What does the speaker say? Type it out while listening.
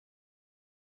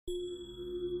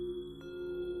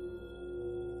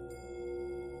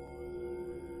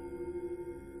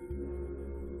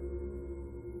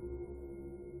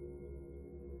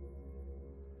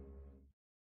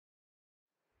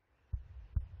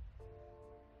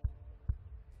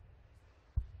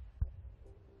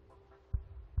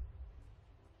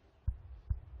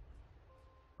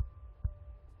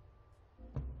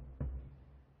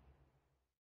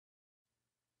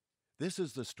This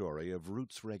is the story of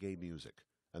roots reggae music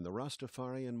and the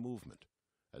Rastafarian movement,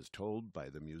 as told by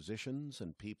the musicians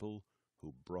and people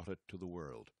who brought it to the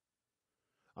world.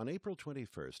 On April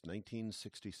 21st,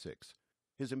 1966,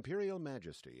 His Imperial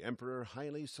Majesty Emperor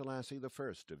Haile Selassie I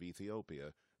of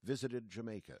Ethiopia visited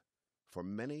Jamaica. For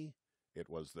many, it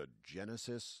was the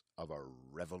genesis of a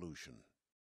revolution.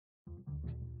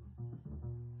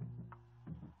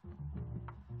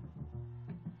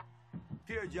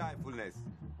 Pure joyfulness.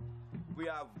 We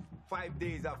have 5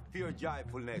 days of pure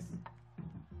joyfulness.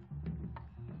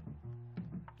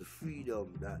 The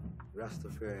freedom that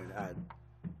Rastafarian had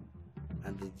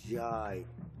and the joy,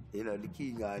 the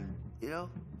king and,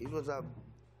 it was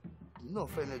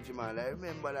enough energy, man. I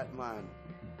remember that, man.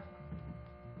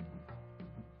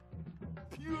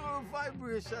 Pure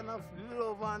vibration of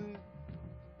love and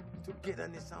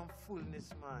togetherness and fullness,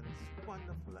 man. It's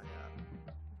wonderful, yeah.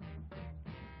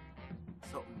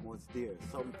 Something was there,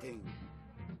 something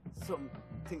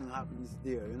happens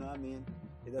there, you know what I mean?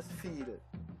 You just feel it.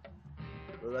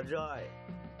 It was a joy.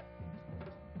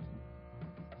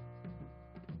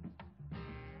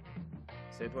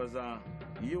 So it was a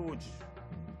huge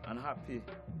and happy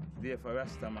day for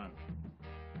Rasta, man.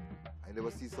 I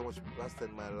never see so much Rasta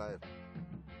in my life.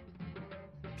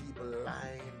 People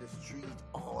line the street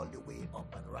all the way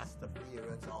up and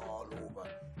Rastafarians all over.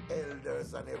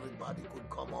 Elders and everybody could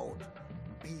come out,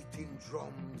 beating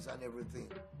drums and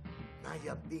everything. Now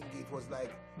you think it's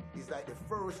like the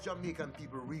first Jamaican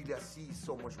people really see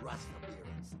so much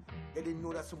Rastafarians. They didn't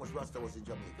know that so much Rasta was in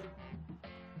Jamaica.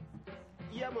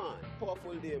 Yeah, man.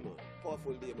 Powerful day, man.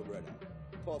 Powerful day, my brother.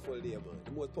 Powerful day, man.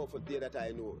 The most powerful day that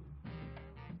I know.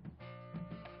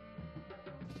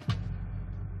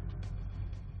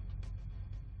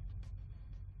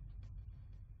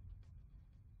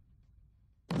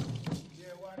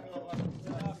 Yeah, one love.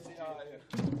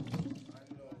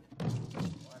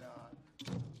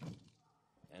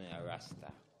 And a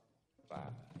Rasta,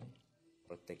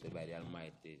 protected by the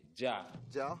Almighty Jah.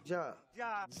 Jah.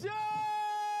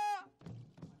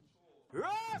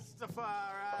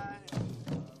 Rastafari!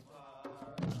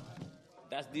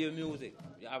 That's their music.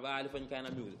 You have all different kind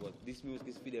of music, but this music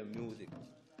is for their music.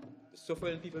 The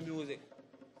suffering people music.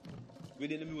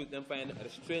 Within the music, they find the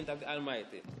strength of the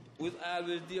Almighty, who is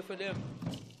always there for them.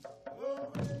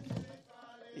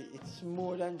 It's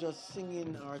more than just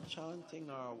singing or chanting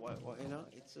or what,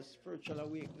 it's a spiritual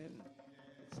awakening.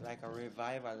 It's like a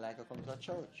revival, like a come to a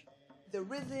church. The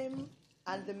rhythm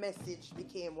and the message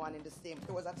became one and the same.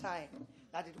 There was a time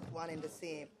that it was one and the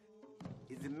same.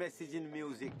 It's the message in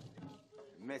music.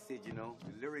 The message, the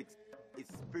lyrics.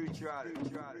 It's spiritual.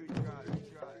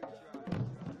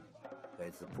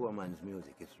 It's the poor man's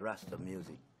music. It's Rasta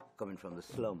music coming from the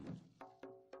slum.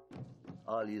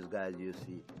 All these guys you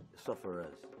see, the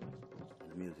sufferers,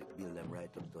 and the music build them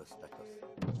right up to a status.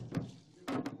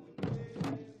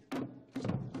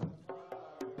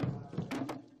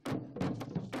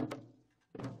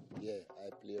 Yeah, I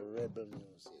play rebel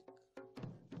music.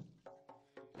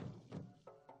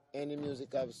 Any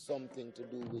music have something to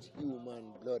do with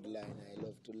human bloodline, I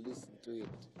love to listen to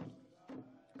it.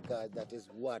 Because that is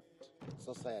what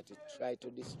society try to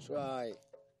destroy.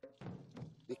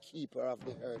 The keeper of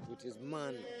the earth, which is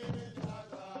man.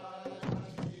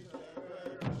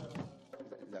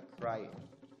 It's a cry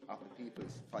of the people,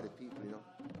 for the people,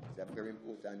 It's a very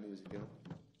important music,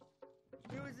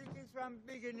 Music is from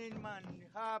beginning, man. The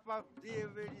harp of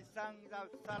David, the songs of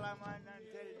Solomon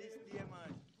until this day,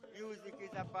 man. Music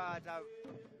is a part of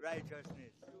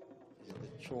righteousness. The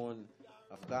throne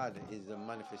of God is a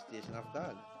manifestation of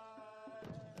God.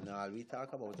 And all we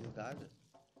talk about is God.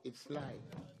 It's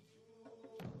life.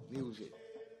 Music,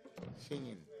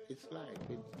 singing, it's life.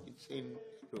 It's in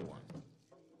everyone.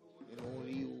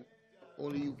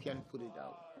 Only you can put it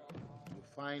out. You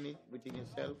find it within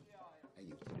yourself, and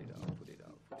you put it out, put it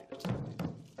out,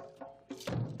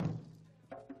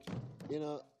 put it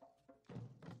out.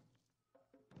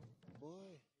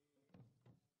 Boy,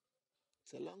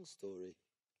 it's a long story.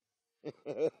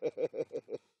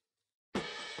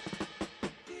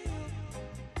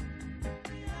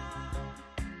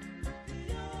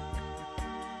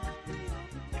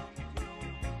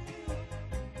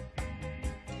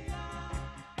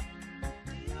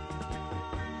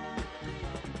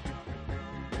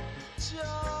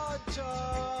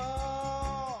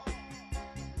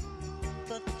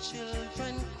 The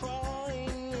children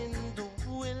crying in the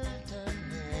wilderness.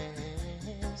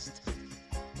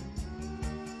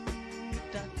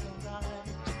 That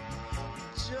right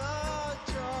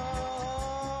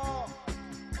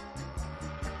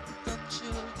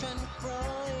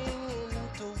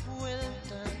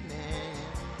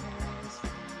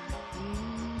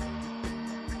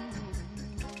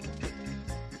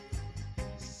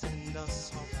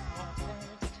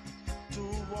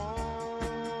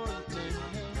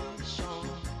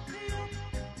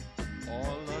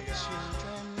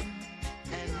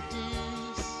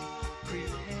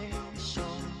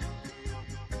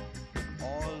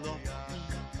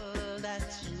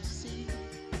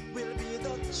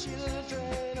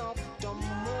children of the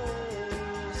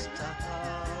Most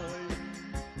High.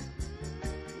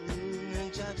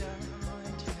 Jaja,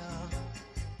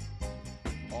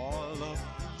 all of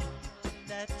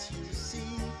that you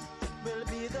see will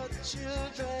be the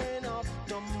children of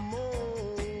the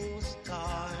Most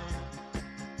High.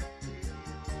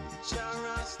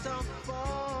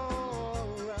 Rastafari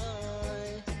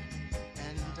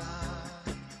and I,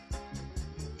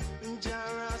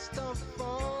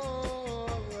 Rastafari.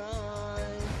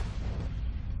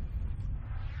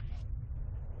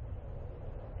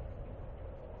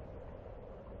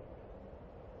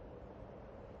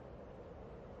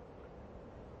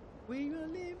 We are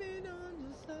living on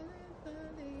the solid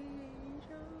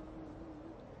foundation.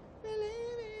 We're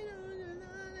living on the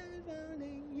solid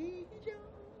foundation.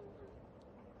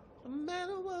 No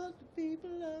matter what the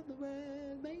people of the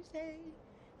world may say,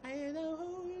 I am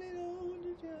holding on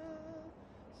to God,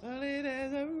 solid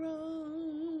as a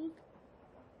rock.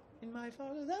 In my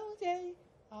father's house, yeah.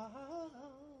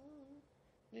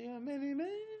 There are many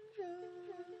mansions.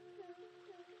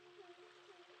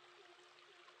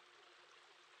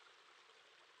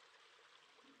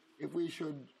 If we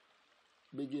should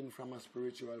begin from a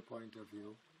spiritual point of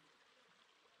view,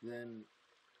 then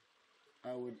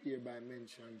I would hereby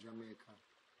mention Jamaica.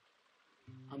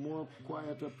 A more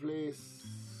quieter place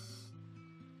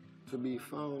to be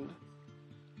found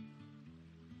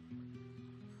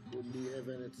would be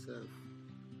heaven itself.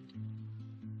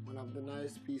 One of the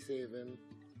nice peace haven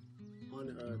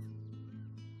on earth,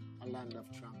 a land of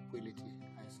tranquility,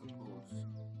 I suppose.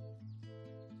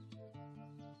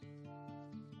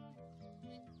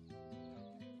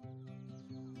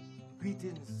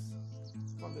 Greetings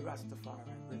from the Rastafari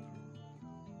brethren,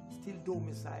 still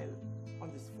domiciled on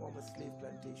this former slave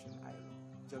plantation island,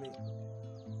 Jamaica.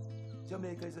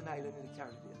 Jamaica is an island in the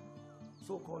Caribbean,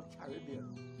 so-called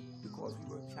Caribbean because we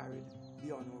were carried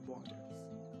beyond our borders,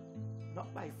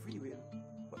 not by free will,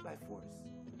 but by force.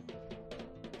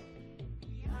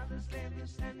 We are the slave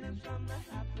descendants from the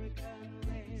African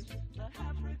race, the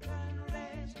African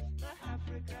race, the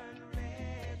African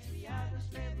race. We are the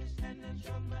slave descendants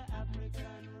from the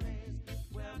African race,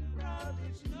 where proud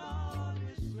is no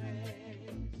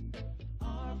disgrace.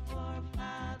 Our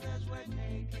forefathers were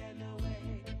taken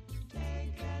away,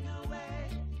 taken away,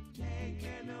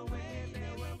 taken away.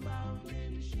 They were bound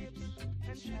in ships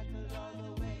and shackled all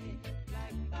the way,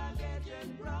 like baggage and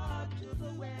brought to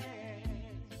the west.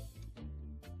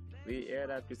 We hear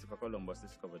that Christopher Columbus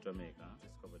discovered Jamaica.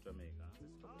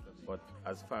 But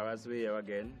as far as we hear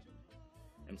again,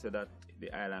 him said that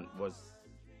the island was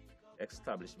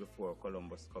established before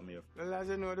Columbus come here. Well, as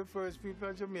you know, the first people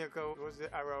in Jamaica was the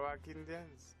Arawak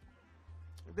Indians.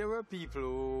 They were people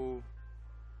who,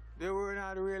 they were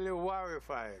not really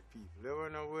warrified people. They were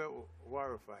not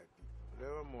warrified people. They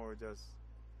were more just,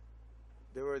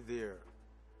 they were there.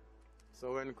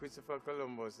 So when Christopher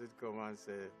Columbus did come and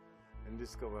say, and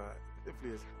discover the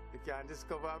place, you can't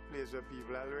discover a place where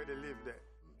people already live there.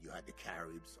 You had the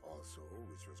Caribs also,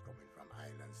 which was coming from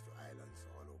islands to islands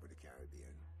all over the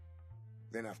Caribbean.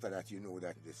 Then after that, you know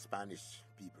that the Spanish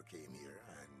people came here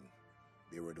and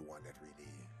they were the one that really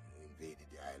invaded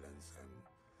the islands and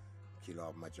killed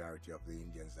off majority of the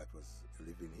Indians that was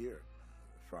living here.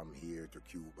 From here to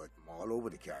Cuba, all over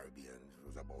the Caribbean, it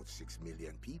was about 6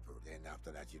 million people. Then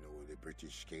after that, you know, the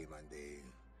British came and they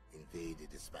invaded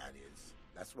the Spaniards.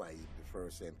 That's why the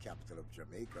first capital of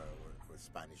Jamaica was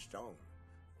Spanish Town,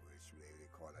 which they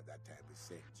call at that time was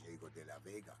St. Diego de la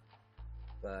Vega.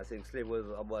 I think slavery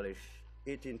was abolished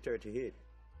 1838.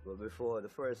 But before, the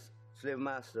first slave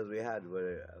masters we had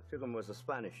were, I think it was the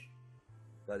Spanish.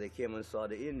 So they came and saw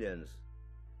the Indians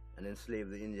and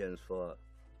enslaved the Indians for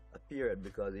a period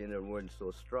because the Indians weren't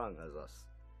so strong as us.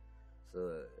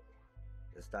 So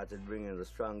they started bringing the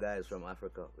strong guys from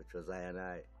Africa, which was I and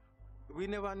I. We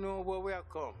never know where we are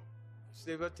come.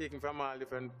 Slaves were taken from all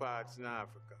different parts in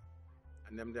Africa.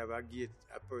 And them they have a gate,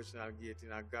 a personal gate in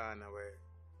Ghana where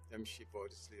them ship out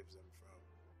the slaves them from.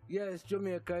 Yes,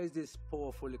 Jamaica is this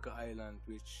powerful little island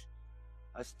which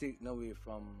has taken away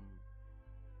from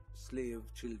slave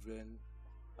children,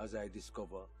 as I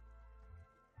discover,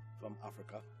 from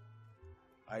Africa.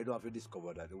 I don't have to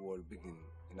discover that the world began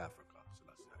in Africa, so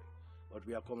that's right. But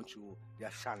we are coming to the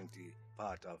Ashanti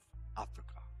part of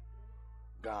Africa,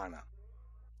 Ghana.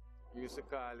 We used to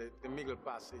call it the Middle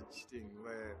Passage thing,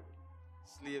 where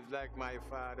slaves like my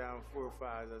father and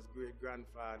forefathers,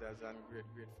 great-grandfathers and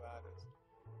great-great-fathers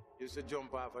used to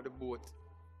jump off of the boat.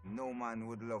 No man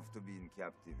would love to be in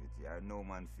captivity, or no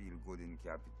man feel good in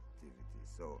captivity.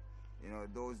 So You know,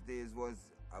 those days was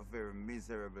a very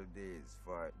miserable days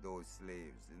for those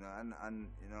slaves, you know, and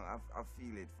you know, I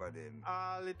feel it for them.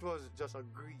 All it was just a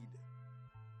greed.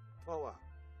 Power.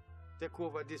 Take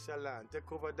over this land,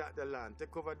 take over that the land,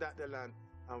 take over that the land,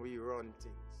 and we run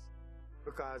things.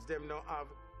 Because them don't have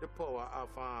the power of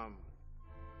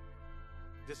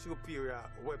the superior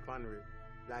weaponry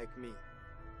like me.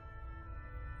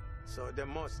 So they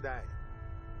must die.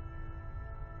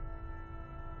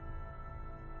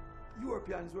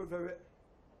 Europeans were very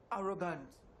arrogant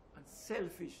and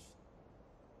selfish.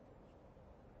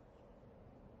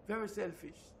 Very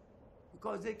selfish.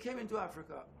 Because they came into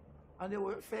Africa and they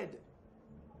were fed.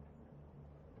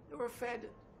 They were fed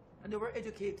and they were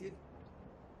educated.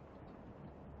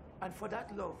 And for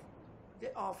that love,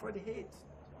 they offered hate.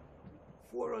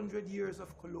 400 years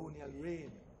of colonial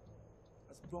reign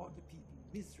has brought the people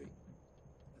misery,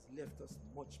 has left us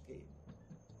much pain.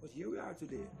 But here we are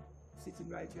today, sitting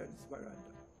right here on this veranda,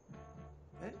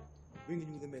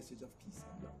 bringing you the message of peace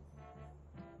and love.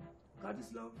 God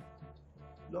is love,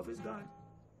 love is God,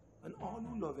 and all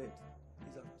who love it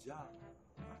is of Jah,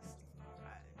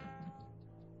 Rastafari.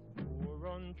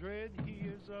 400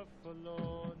 years of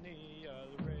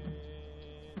colonial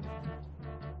reign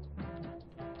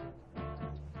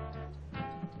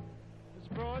has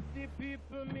brought the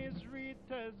people misery, it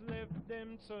has left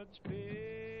them such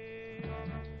pain.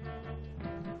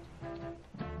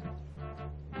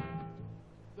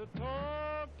 The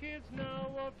talk is now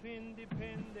of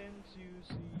independence, you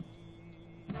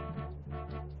see.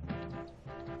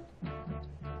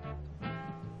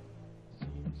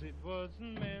 Seems it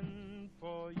wasn't meant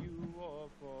for you or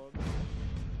for me.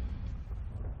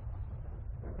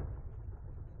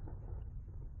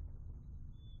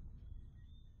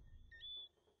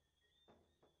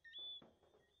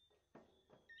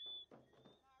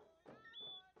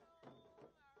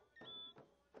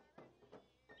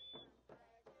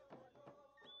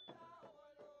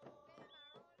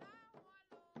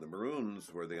 The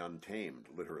Maroons were the untamed,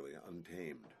 literally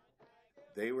untamed.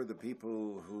 They were the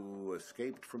people who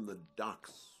escaped from the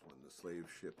docks when the slave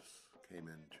ships came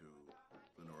into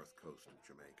the north coast of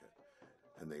Jamaica.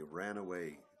 And they ran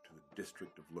away to the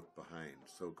district of Look Behind,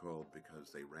 so-called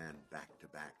because they ran back to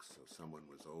back, so someone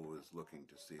was always looking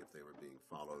to see if they were being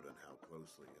followed and how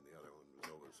closely, and the other one was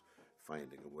always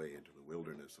finding a way into the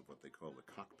wilderness of what they call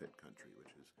the cockpit country,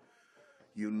 which is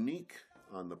unique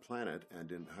on the planet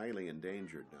and highly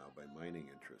endangered now by mining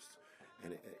interests.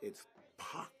 And it's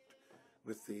pocked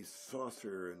with these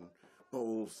saucer and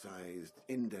bowl-sized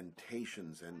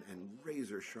indentations and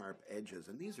razor-sharp edges.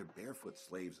 And these are barefoot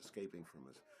slaves escaping from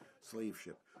a slave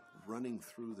ship, running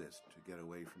through this to get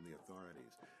away from the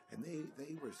authorities. And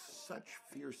they were such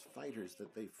fierce fighters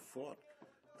that they fought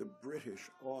the British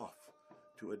off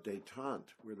to a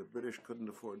détente where the British couldn't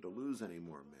afford to lose any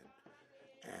more men.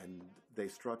 And they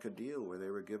struck a deal where they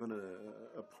were given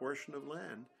a portion of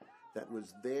land that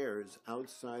was theirs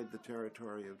outside the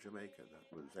territory of Jamaica,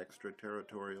 that was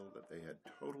extraterritorial, that they had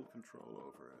total control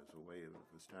over as a way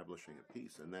of establishing a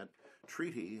peace. And that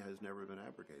treaty has never been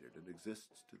abrogated. It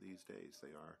exists to these days. They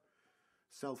are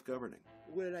self-governing.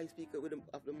 Well, I speak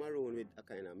of the Maroon with a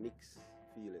kind of mixed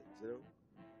feelings, you know?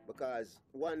 Because,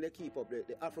 one, they keep up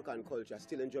the African culture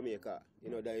still in Jamaica. You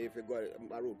know, that if you go to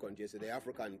Maroon country, so the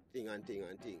African thing and thing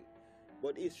and thing.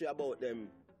 But history about them,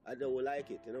 I don't like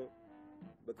it, you know?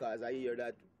 Because I hear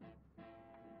that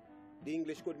the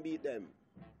English couldn't beat them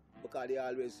because they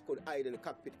always could hide in the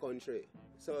cockpit country.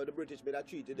 So the British better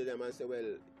treated them and say,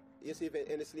 well, you see if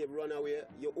any slave run away,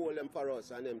 you hold them for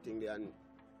us and them thing there, and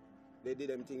they did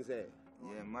them things there.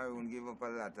 Yeah, Maroon gave up a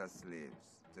lot of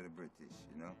slaves to the British,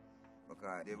 you know,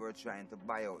 because they were trying to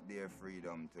buy out their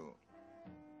freedom too.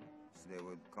 So they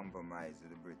would compromise with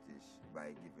the British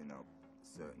by giving up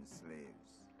certain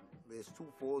slaves. There's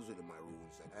two folds with the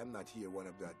Maroons, and I'm not here one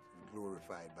of that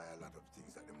glorified by a lot of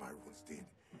things that the Maroons did,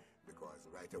 because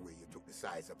right away you took the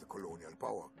sides of the colonial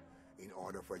power in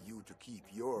order for you to keep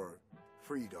your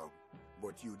freedom,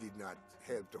 but you did not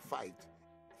help to fight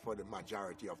for the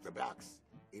majority of the blacks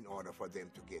in order for them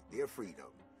to get their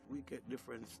freedom. We get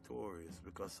different stories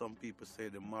because some people say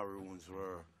the Maroons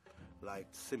were like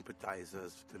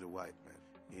sympathizers to the white men,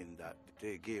 in that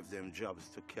they gave them jobs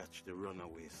to catch the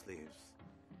runaway slaves.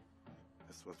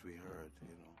 That's what we heard,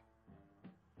 you know.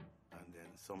 And then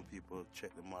some people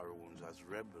check the Maroons as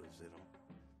rebels, you know,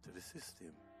 to the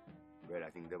system. Well, I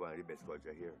think they're one of the best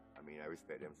culture here. I mean, I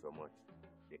respect them so much.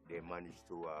 They managed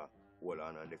to hold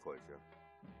on the culture.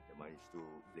 They managed to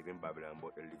live in Babylon,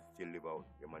 but they still live out.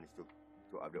 They managed to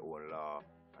have their own law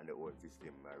and their own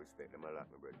system. I respect them a lot,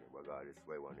 my brethren. Regardless,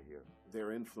 what I want to hear.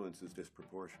 Their influence is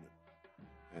disproportionate.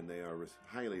 and they are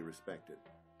highly respected,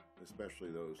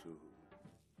 especially those who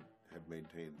have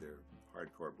maintained their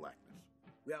hardcore blackness.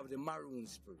 We have the maroon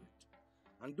spirit.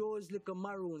 And those little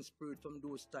maroon spirit from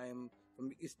those time, from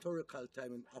the historical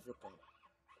time in Africa,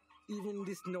 even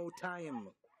this now time,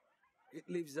 it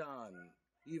lives on,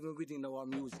 even within our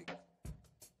music.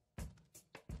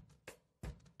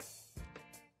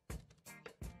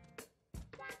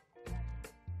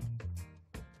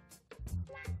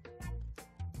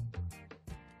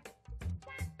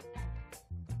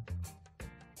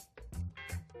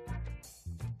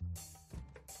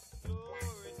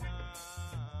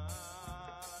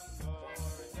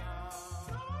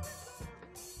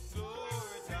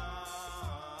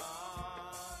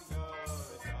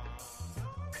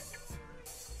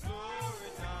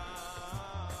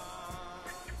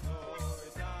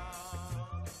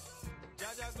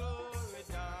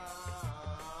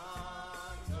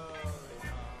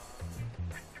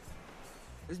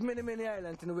 There's many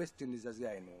islands in the West Indies, as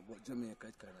I know, but Jamaica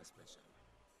is kind of special.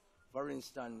 For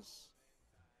instance,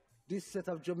 this set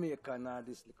of Jamaican are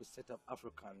this little set of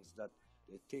Africans that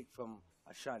they take from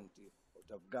Ashanti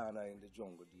out of Ghana in the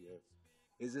jungle there.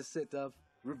 Is a set of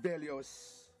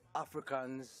rebellious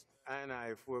Africans. And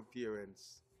I, for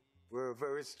parents, were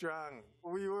very strong.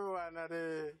 We were one of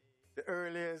the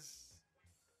earliest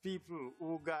people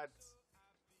who got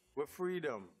with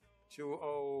freedom through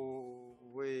how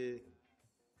we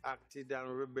acted and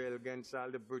rebelled against all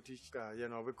the British. You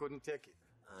know, we couldn't take it.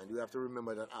 And you have to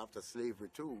remember that after slavery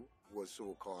too was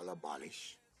so-called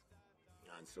abolished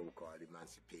and so-called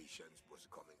emancipation was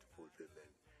coming to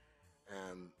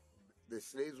fulfillment. The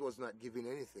slaves was not given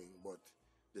anything, but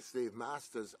the slave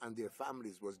masters and their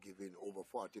families was given over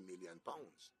 40 million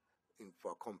pounds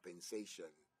for compensation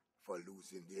for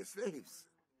losing their slaves.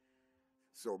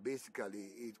 So basically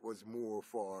it was more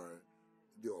for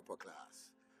the upper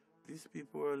class. These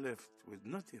people were left with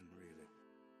nothing, really.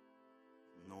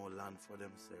 No land for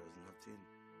themselves, nothing.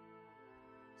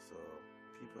 So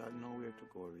people had nowhere to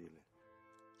go, really.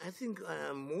 I think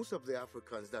most of the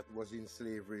Africans that was in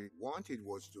slavery wanted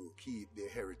was to keep their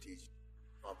heritage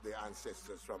of their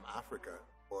ancestors from Africa,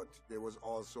 but there was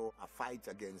also a fight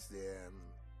against the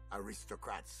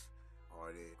aristocrats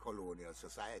or the colonial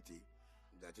society,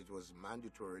 that it was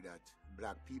mandatory that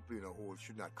black people in a whole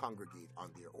should not congregate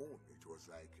on their own. It was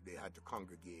like they had to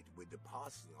congregate with the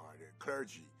parson or the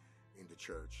clergy in the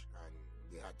church, and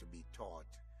they had to be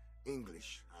taught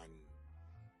English, and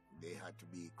they had to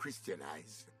be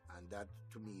Christianized. And that,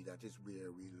 to me, that is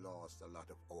where we lost a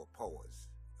lot of our powers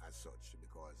as such,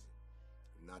 because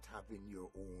not having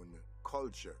your own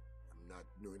culture, not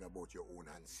knowing about your own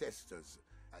ancestors,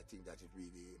 I think that it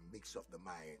really mixed up the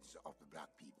minds of the black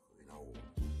people, you know.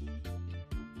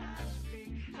 I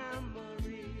speak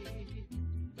Hamori,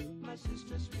 my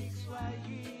sister speaks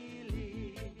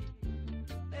Swahili.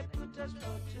 They put us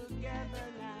both together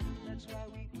now, that's why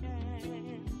we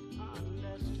can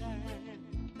understand.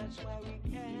 That's why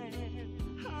we can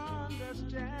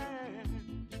understand.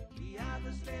 We are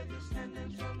the slave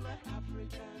descendants from the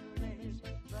African race,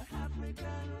 the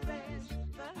African race,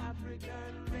 the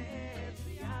African race.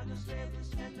 We are the slave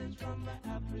descendants from the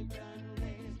African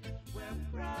race. We're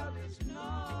proud, it's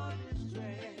no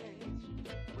disgrace.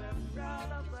 We're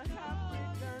proud of the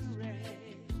African race.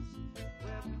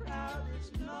 We're proud,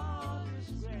 it's no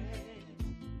disgrace.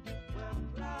 We're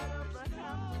proud of the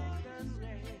African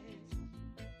race.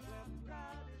 We're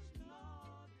proud, it's no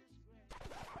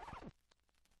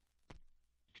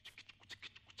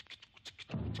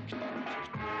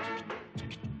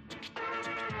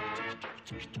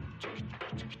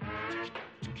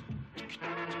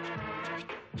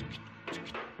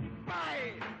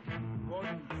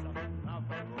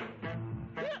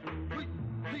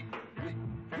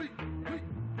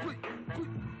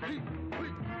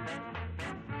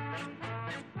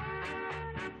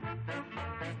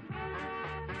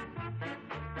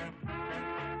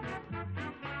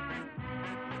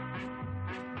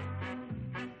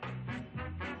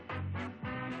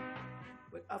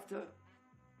But after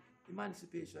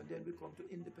emancipation, then we come to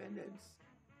independence.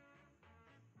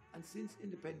 And since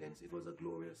independence, it was a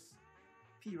glorious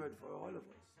period for all of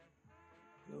us.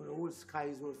 You know, the whole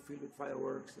skies were filled with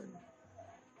fireworks, and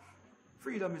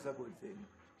freedom is a good thing.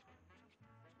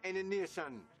 Any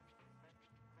nation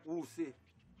who see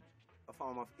a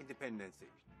form of independence,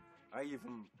 or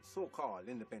even so-called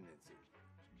independence,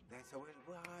 they say, well,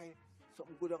 why?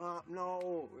 Something good happen now,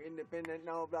 we're independent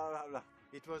now, blah, blah, blah.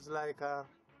 It was like a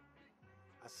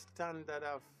standard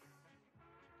of,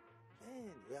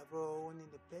 man, we have our own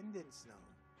independence now.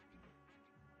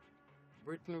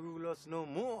 Britain rule us no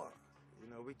more. You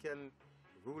know, we can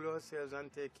rule ourselves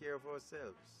and take care of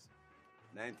ourselves.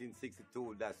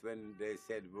 1962, that's when they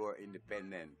said we were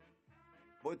independent.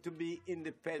 But to be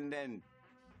independent,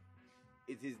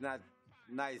 it is not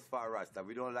nice for Rasta.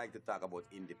 We don't like to talk about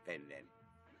independent.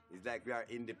 It's like we are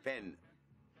independent.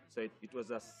 So it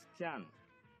was a scan,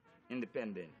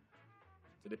 independent,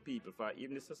 to the people, for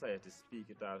even the society speak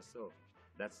it also.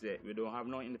 That's it. We don't have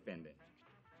no independence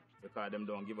because them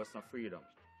don't give us no freedom.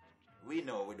 We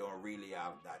know we don't really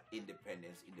have that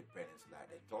independence like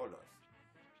they told us.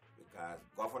 Because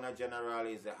Governor General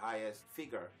is the highest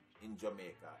figure in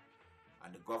Jamaica.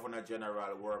 And the Governor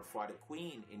General works for the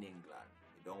Queen in England.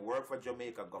 He don't work for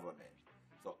Jamaica government.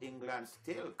 So England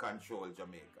still control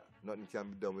Jamaica. Nothing can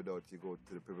be done without you go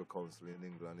to the Privy Council in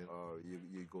England or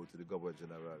you go to the Governor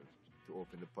General to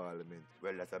open the Parliament.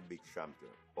 Well, that's a big sham too.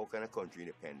 How can a country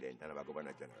independent and have a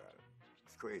Governor General?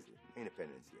 It's crazy.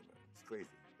 Independence here, man. It's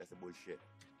crazy. That's a bullshit.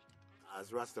 As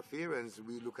Rastafarians,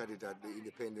 we look at it that the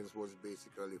independence was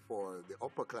basically for the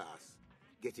upper class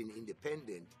getting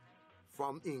independent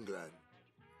from England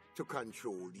to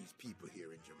control these people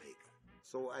here in Jamaica.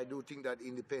 So I do think that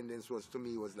independence was, to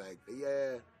me, was like,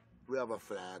 yeah, we have a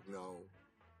flag now.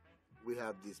 We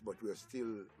have this, but we're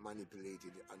still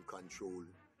manipulated and controlled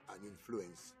and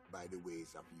influenced by the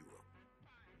ways of Europe,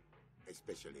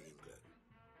 especially England.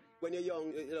 When you're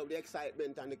young, you know, the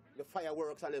excitement and the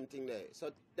fireworks and them thing there.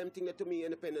 So them thing that to me,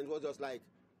 independence was just like,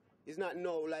 it's not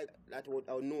now like that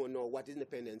I know now what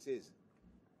independence is.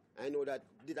 I know that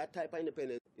that type of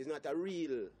independence is not a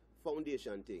real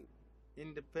foundation thing.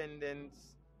 Independence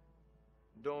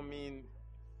don't mean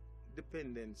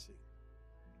dependency.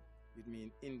 It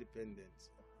means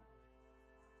independence.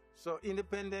 So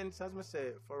independence, as I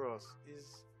say, for us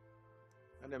is,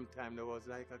 at them time there was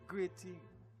like a great thing.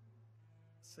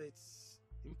 So it's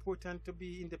important to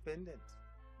be independent.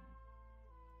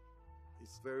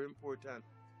 It's very important,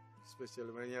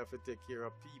 especially when you have to take care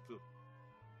of people.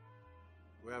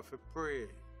 We have to pray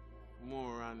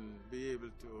more and be able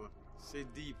to see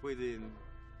deep within.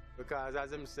 Because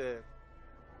as him say,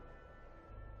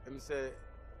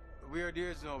 where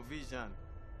there is no vision,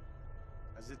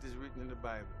 as it is written in the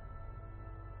Bible,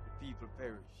 the people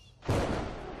perish.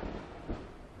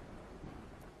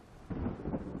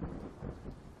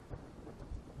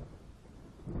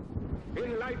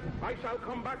 In life I shall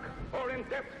come back, or in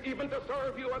death even to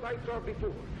serve you as I served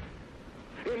before.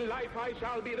 In life I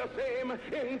shall be the same,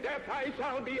 in death I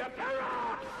shall be a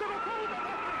terror to the foes of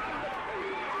the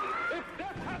If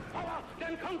death has power,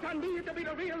 then count on me to be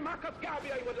the real Marcus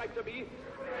Garvey I would like to be.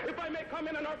 If I may come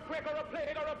in an earthquake or a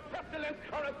plague or a pestilence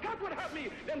or as God would have me,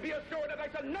 then be assured that I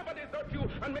shall never desert you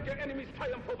and make your enemies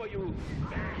triumph over you.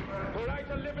 For I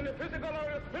shall live in the physical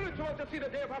or the spiritual to see the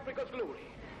day of Africa's glory.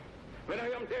 When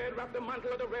I am dead, wrap the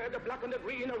mantle of the red, the black, and the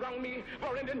green around me.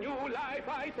 For in the new life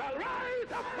I shall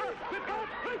rise up with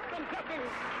God's grace and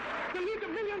blessings to lead the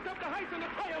millions up the heights and the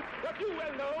triumph that you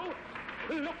well know.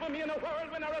 Look for me in a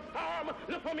world when there is storm.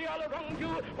 Look for me all around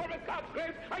you. For with God's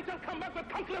grace, I shall come back with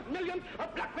countless millions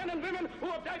of black men and women who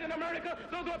have died in America,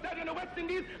 those who have died in the West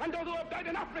Indies, and those who have died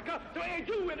in Africa to aid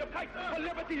you in the fight for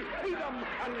liberty, freedom,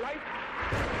 and life.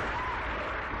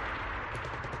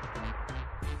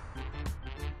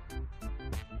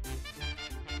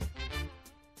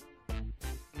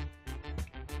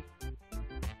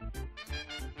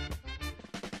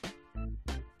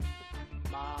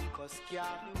 Marcus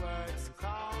Garvey words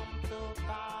come to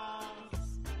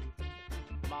pass.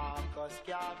 Marcus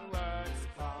Garvey words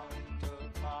come to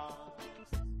pass.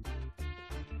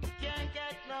 Can't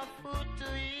get no food to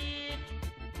eat.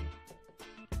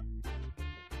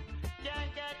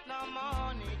 Can't get no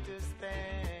money to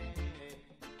spend.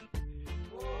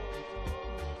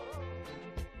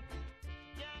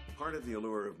 Part of the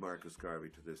allure of Marcus Garvey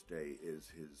to this day is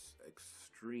his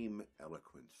extreme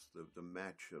eloquence, the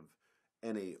match of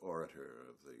any orator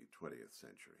of the 20th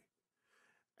century.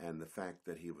 And the fact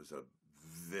that he was a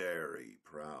very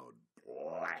proud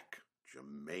black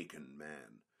Jamaican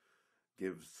man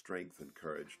gives strength and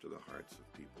courage to the hearts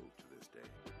of people to this day.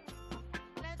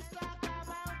 Let's talk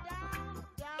about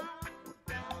down,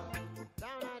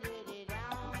 I did it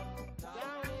down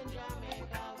in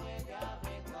Jamaica where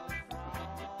Garvey come from.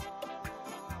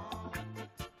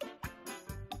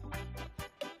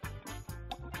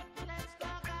 Let's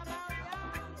talk about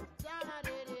down, I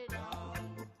did it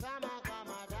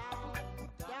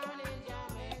down in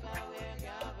Jamaica where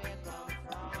Garvey come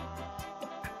from.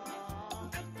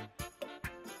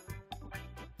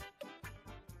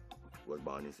 Was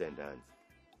born in St. Anne's.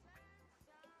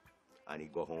 And he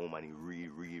go home and he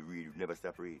read, never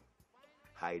stop read.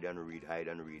 Hide and read,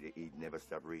 he never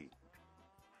stop read.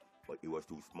 But he was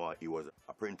too smart, he was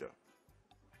a printer.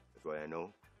 That's what I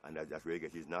know, and that's where he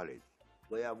gets his knowledge.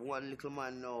 We have one little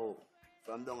man now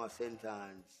from down at St.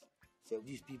 Anne's. So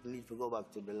these people need to go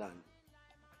back to the land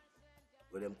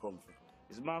where them come from.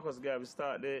 It's Marcus Garvey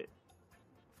start the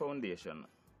foundation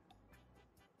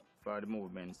for the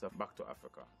movements of Back to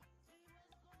Africa.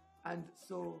 And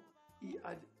so he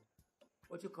had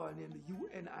what you call name the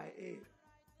UNIA,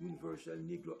 Universal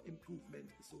Negro Improvement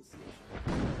Association.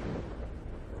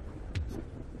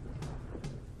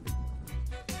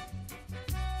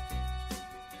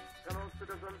 Fellow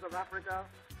citizens of Africa,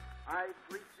 I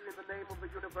greet you in the name of the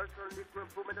Universal Negro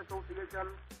Improvement Association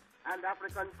and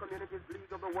African Communities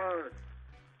League of the World.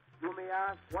 You may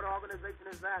ask, what organization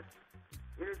is that?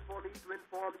 It is for me to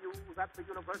inform you that the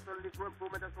Universal Negro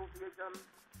Improvement Association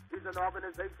is an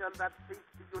organization that seeks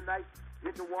to unite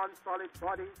into one solid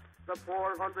body the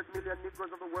 400 million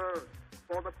Negroes of the world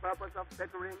for the purpose of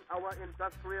bettering our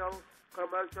industrial,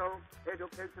 commercial,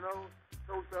 educational,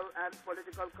 social, and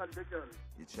political conditions.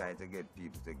 You try to get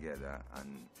people together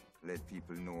and let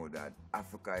people know that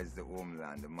Africa is the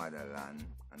homeland, the motherland,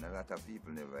 and a lot of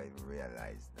people never even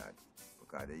realize that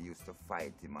because they used to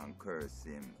fight him and curse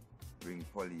him, bring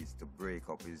police to break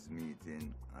up his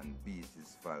meeting and beat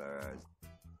his followers.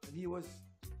 And he was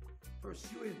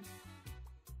pursuing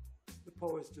the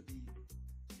powers to be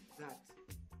that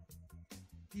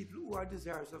people who are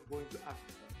desirous of going to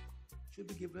Africa should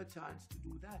be given a chance to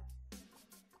do that.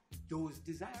 Those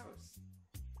desirous.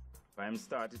 When he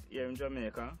started here in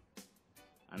Jamaica,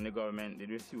 and the government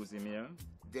did refuse him here.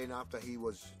 Then after he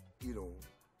was,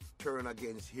 turned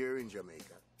against here in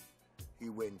Jamaica, he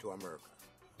went to America,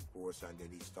 of course, and then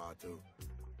he started to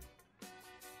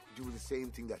do the same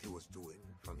thing that he was doing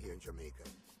from here in Jamaica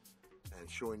and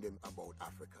showing them about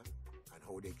Africa and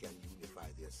how they can unify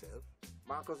themselves.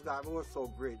 Marcus Garvey was so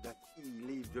great that he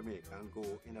leave Jamaica and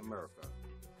go in America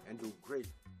and do great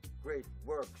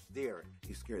works there.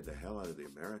 He scared the hell out of the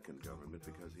American government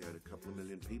because he had a couple of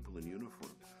million people in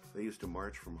uniform. They used to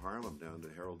march from Harlem down to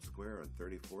Herald Square on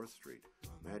 34th Street.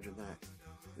 Imagine that.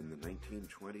 In the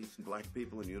 1920s, black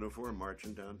people in uniform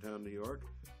marching downtown New York.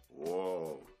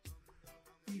 Whoa.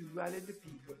 He rallied the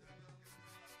people,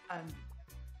 and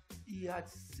he had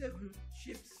several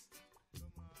ships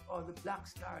on the Black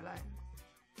Star Line,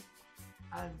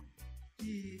 and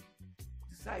he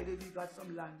decided he got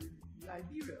some land in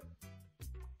Liberia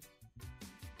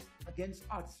against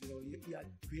odds. He had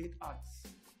great odds.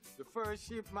 The first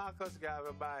ship Marcus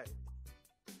Garvey buy,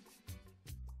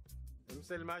 him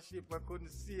sell my ship, I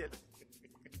couldn't see it.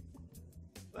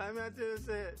 But I tell you,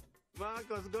 say,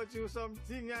 Marcus got you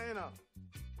something,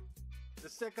 The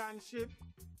second ship,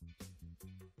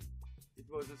 it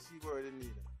was a seaworthy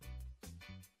neither.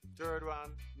 Third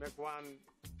one, make one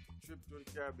trip to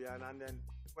the Caribbean, and then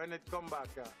when it come back,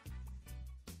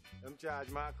 them charge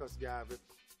Marcus Garvey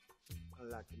and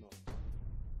lock him up.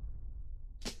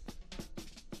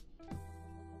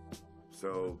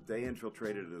 So they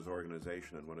infiltrated his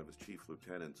organization, and one of his chief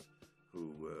lieutenants,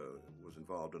 who was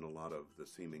involved in a lot of the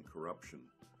seeming corruption,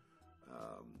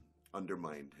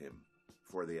 undermined him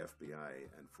for the FBI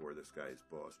and for this guy's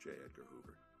boss, J. Edgar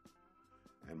Hoover.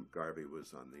 And Garvey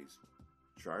was on these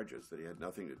charges that he had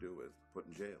nothing to do with, put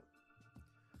in jail.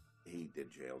 He did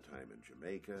jail time in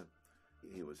Jamaica.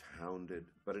 He was hounded,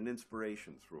 but an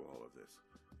inspiration through all of this,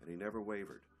 and he never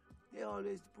wavered. They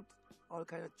always put all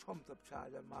kind of trumped up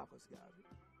charge on Marcus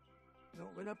Garvey.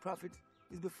 When a prophet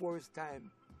is before his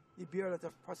time, he bear a lot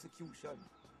of persecution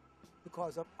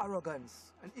because of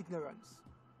arrogance and ignorance.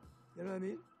 You know what I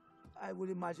mean? I would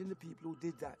imagine the people who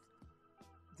did that,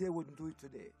 they wouldn't do it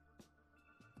today.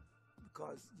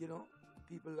 Because,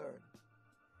 people learn.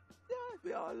 Yeah,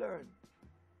 we all learn.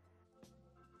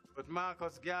 But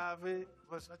Marcus Garvey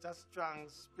was such a strong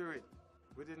spirit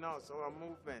within us, our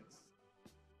movements.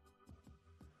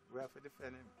 We have to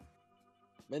defend him.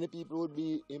 Many people would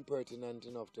be impertinent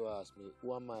enough to ask me,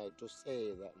 who am I to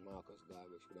say that Marcus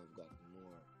Garvey should have gotten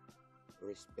more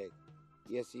respect?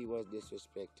 Yes, he was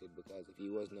disrespected, because if he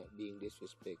was not being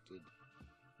disrespected,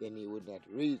 then he would not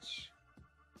reach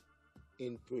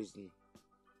in prison,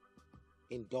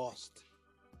 endorsed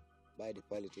by the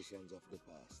politicians of the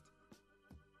past.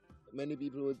 Many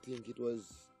people would think it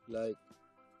was like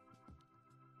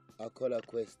a color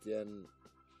question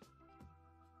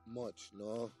much,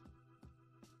 no?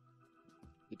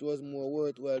 It was more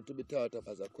worthwhile to be thought of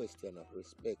as a question of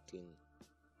respecting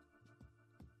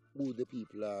who the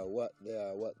people are, what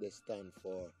they stand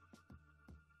for,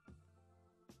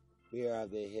 where are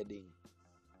they heading,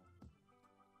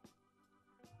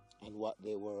 and what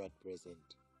they were at present,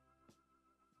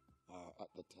 at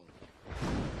the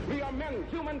time. We are men,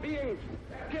 human beings,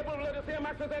 capable of the same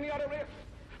acts as any other race.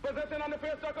 possessing under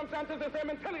fair circumstances the same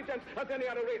intelligence as any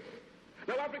other race.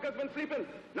 Now Africa's been sleeping,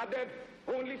 not dead,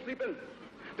 only sleeping.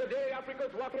 Today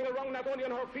Africa's walking around not only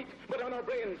on her feet, but on her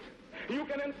brains. You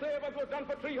can enslave, as was done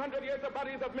for 300 years, the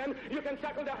bodies of men. You can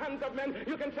shackle the hands of men.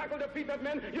 You can shackle the feet of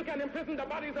men. You can imprison the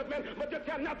bodies of men, but you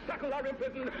cannot shackle or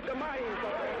imprison the minds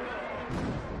of men.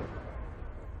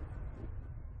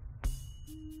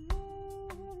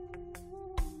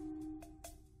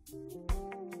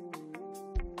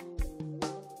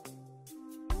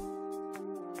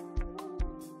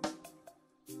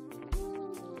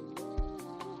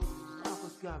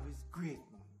 Marcus Garvey is great,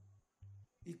 man.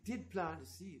 He did plant the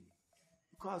seed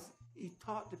because he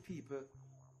taught the people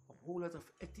a whole lot of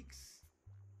ethics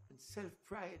and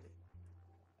self-pride.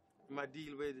 He might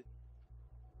deal with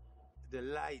the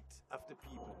light of the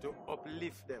people to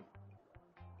uplift them.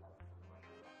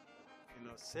 You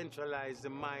know, centralize the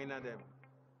mind of them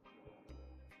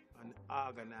and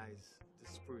organize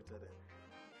the spirit of them.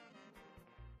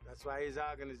 That's why his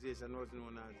organization was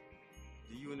known as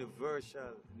the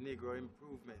Universal Negro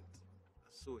Improvement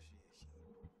Association.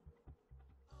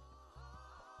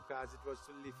 Because it was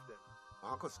to lift them.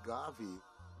 Marcus Garvey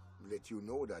let you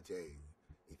know that, hey,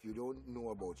 if you don't know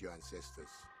about your ancestors,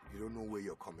 you don't know where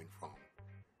you're coming from,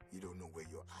 you don't know where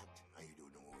you're at, and you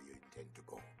don't know where you intend to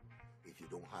go. If you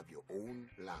don't have your own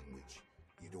language,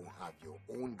 you don't have your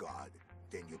own God,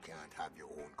 then you can't have your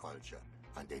own culture,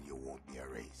 and then you won't be a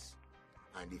race.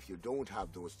 And if you don't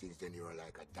have those things, then you're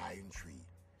like a dying tree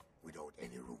without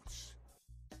any roots.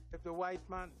 If the white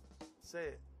man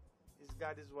say his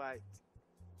God is white,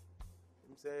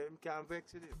 him say him can't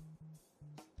vex with him.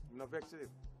 Him not vex with him.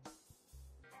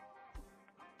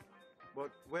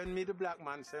 But when me the black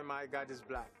man say my God is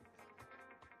black,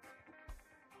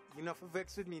 you not for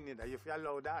vex with me neither, if you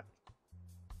allow that.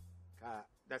 Cause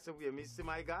that's the way me see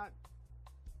my God.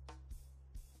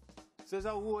 So it's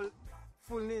a whole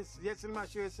fullness. Yes, in my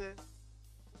show say,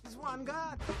 it's one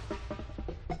God.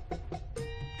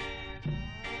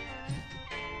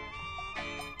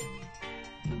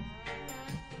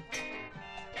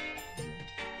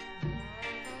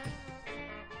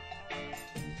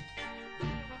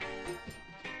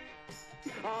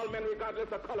 All men,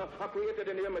 regardless of color, are created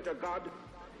in the image of God.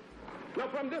 Now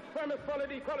from this premise follow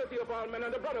the equality of all men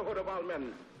and the brotherhood of all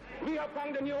men. We have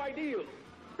found a new ideal.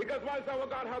 Because whilst our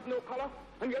God has no color,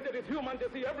 and yet it is human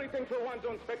to see everything through one's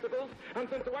own spectacles, and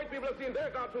since the white people have seen their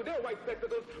God through their white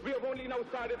spectacles, we have only now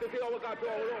started to see our God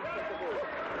through our own spectacles.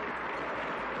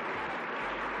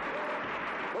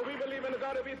 But we believe in the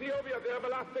God of Ethiopia, the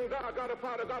everlasting God, God of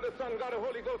Father, God of Son, God of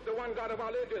Holy Ghost, the one God of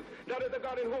all ages. That is the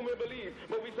God in whom we believe,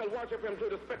 but we shall worship him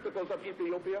through the spectacles of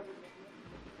Ethiopia.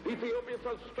 Ethiopia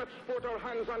shall stretch forth her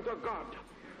hands unto God,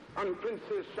 and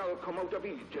princes shall come out of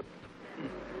Egypt.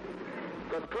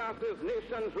 Because classes,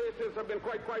 nations, races have been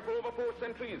quite for over 4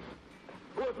 centuries,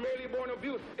 who have merely borne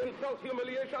abuse, insult,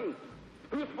 humiliation,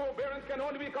 whose forbearance can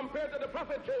only be compared to the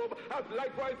prophet Job, as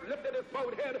likewise lifted his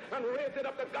bowed head and raised it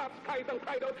up to God's skies and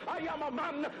cried out, I am a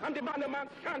man, and demand a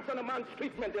man's chance and a man's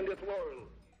treatment in this world.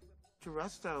 To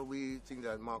Rasta, we think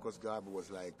that Marcus Garvey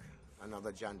was like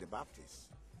another John the Baptist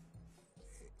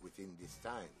within this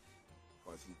time,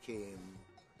 because he came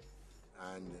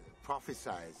and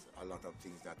prophesied a lot of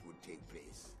things that would take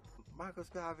place. Marcus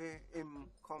Garvey, him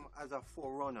come as a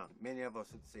forerunner, many of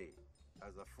us would say.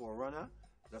 As a forerunner,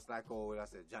 just like how I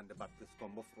said, John the Baptist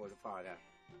come before the Father.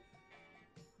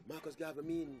 Marcus Garvey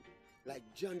mean like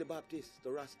John the Baptist, the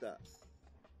Rasta.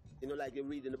 You know, like you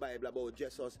read in the Bible about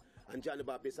Jesus and John the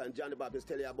Baptist, and John the Baptist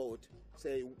tell you about,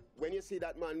 say, when you see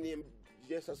that man named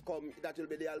Jesus come, that will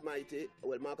be the Almighty.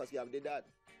 Well, Marcus Garvey did that.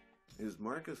 Is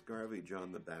Marcus Garvey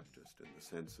John the Baptist in the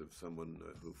sense of someone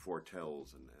who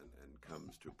foretells and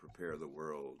comes to prepare the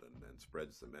world and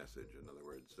spreads the message? In other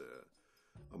words,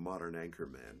 a modern anchor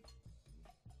man.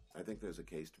 I think there's a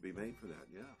case to be made for that,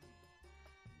 yeah.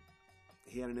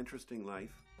 He had an interesting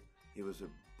life. He was a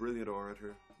brilliant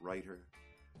orator, writer.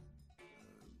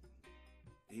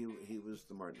 He was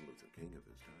the Martin Luther King of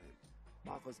his time.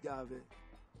 Marcus Garvey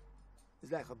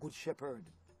is like a good shepherd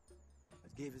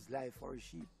that gave his life for his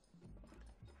sheep.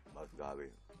 Marcus Garvey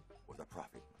was a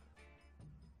prophet,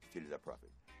 still is a prophet.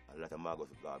 A lot of Marcus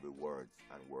Garvey words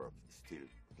and work is still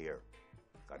here.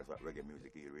 Because that's what reggae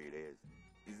music really is.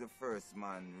 He's the first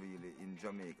man really in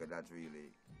Jamaica that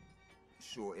really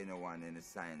show anyone any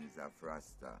signs of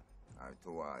Rasta or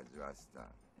towards Rasta.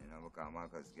 You know, because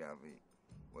Marcus Garvey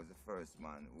was the first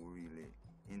man who really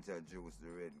introduced the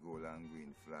red, gold and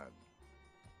green flag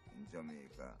in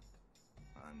Jamaica.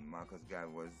 And Marcus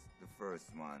Garvey was the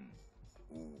first man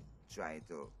who tried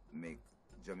to make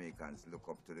Jamaicans look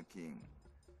up to the king.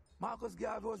 Marcus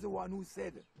Garvey was the one who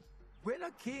said, When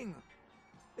a king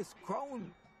is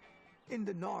crowned in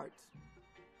the north,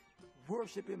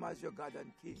 worship him as your God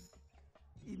and king.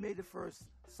 He made the first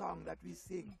song that we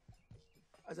sing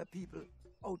as a people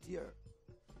out here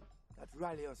that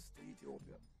rally us to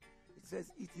Ethiopia. It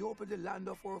says, Ethiopia, the land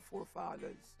of our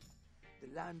forefathers, the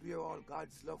land where all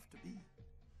gods love to be.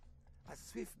 As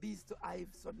swift beasts to hive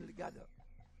suddenly gather,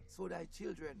 so thy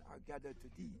children are gathered to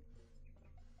thee.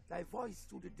 Thy voice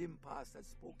through the dim past has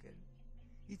spoken.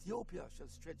 Ethiopia shall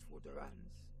stretch forth her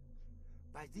hands.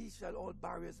 By thee shall all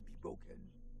barriers be broken.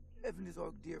 Heaven is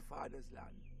our dear father's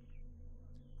land.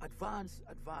 Advance,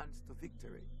 advance to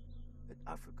victory. Let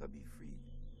Africa be free.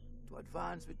 To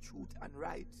advance with truth and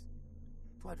right.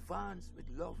 To advance with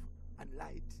love and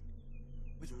light.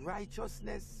 With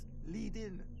righteousness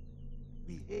leading.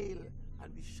 We hail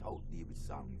and we shout thee with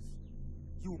songs.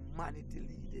 Humanity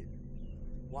leading.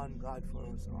 One God for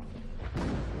us all.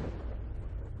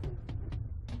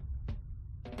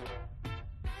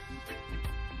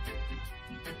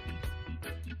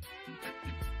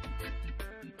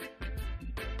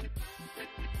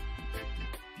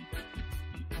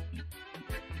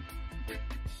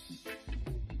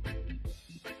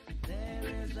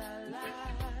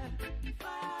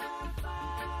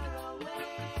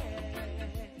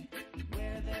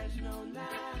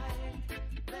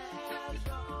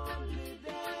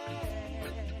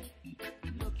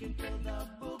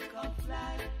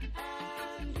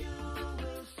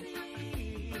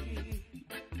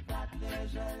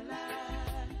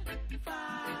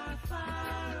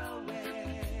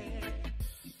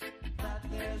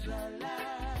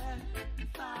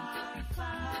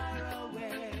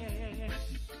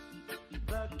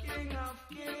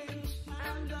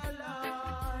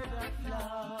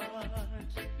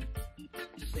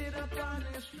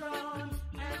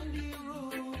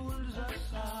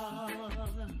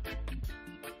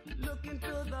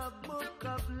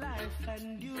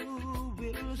 And you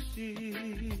will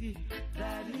see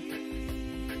that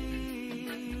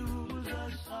he rules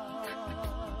us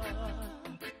all.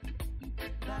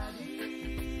 That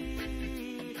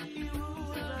he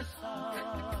rules us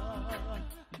all.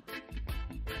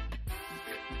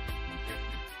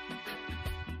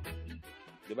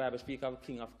 The Bible speaks of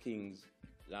King of Kings,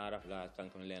 Lord of Lords, and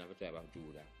from the land of the tribe of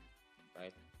Judah.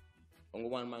 Right? Only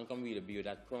one man can really bear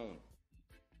that crown.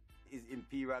 His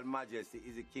Imperial Majesty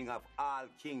is the King of all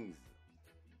kings.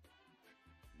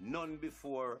 None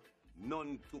before,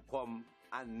 none to come,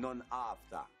 and none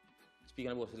after.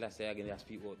 Speaking about Selassie again, I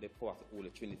speak about the power of the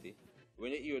Holy Trinity.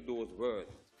 When you hear those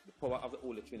words, the power of the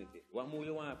Holy Trinity, what more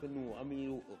you want to know? I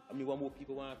mean, what more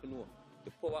people want to know?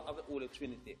 The power of the Holy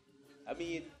Trinity. I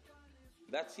mean,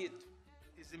 that's it.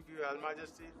 His Imperial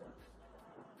Majesty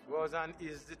was and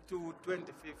is the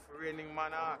 225th reigning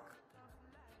monarch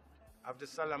of the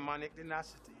Solomonic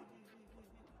dynasty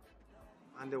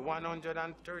and the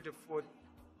 134th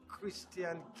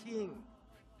Christian king.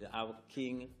 You have a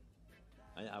king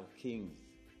and you have kings,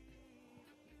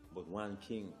 but one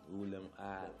king rule them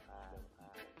all.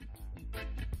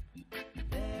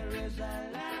 There is a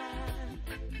land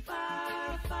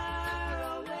far,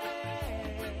 far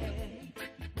away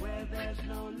where there's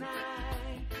no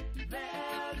night,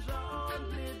 there's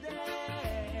only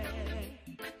day.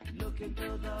 Look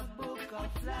into the book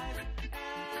of life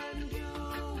and you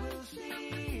will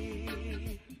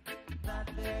see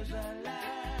that there's a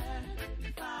land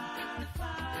far,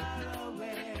 far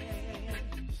away.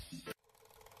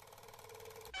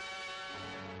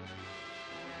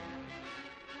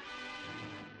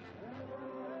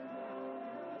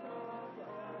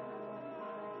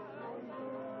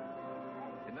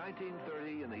 In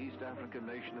 1930, in the East African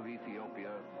nation of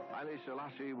Ethiopia, Haile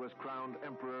Selassie was crowned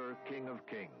Emperor, King of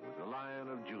Kings, the Lion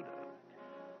of Judah.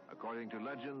 According to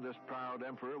legend, this proud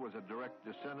emperor was a direct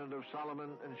descendant of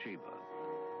Solomon and Sheba.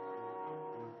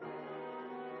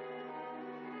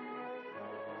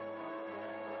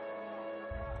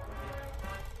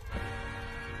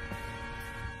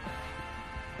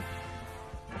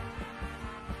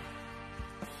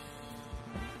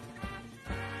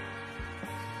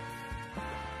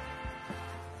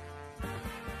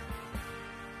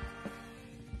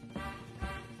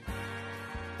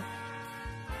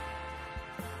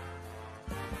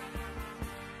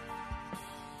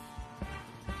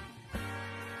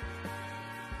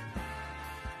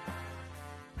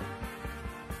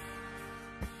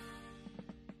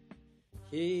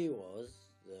 He was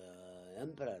the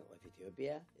emperor of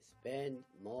Ethiopia, spent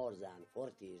more than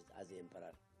 40 years as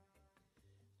emperor.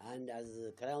 And as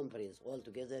the crown prince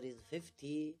altogether is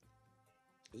 50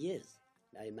 years.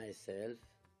 I myself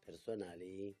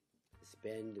personally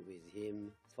spent with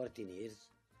him 14 years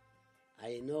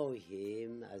I know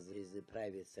him as his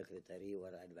private secretary or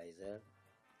advisor.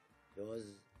 He was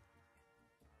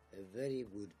a very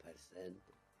good person,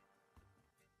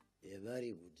 a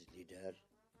very good leader,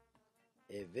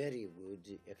 a very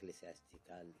good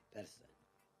ecclesiastical person.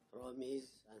 From his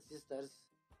ancestors,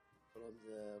 from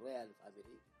the royal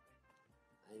family,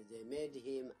 and they made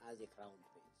him as a crown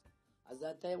prince. At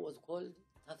that time was called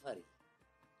Tafari,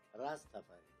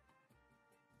 Rastafari.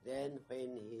 Then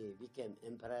when he became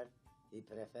emperor, he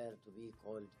preferred to be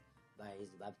called by his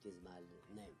baptismal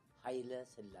name. Haile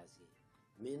Selassie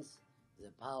means the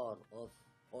power of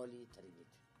Holy Trinity.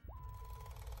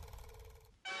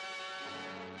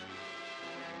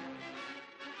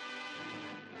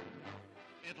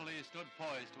 Italy stood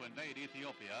poised to invade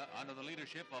Ethiopia under the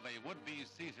leadership of a would-be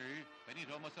Caesar,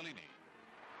 Benito Mussolini.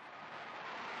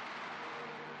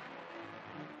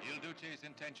 Il Duce's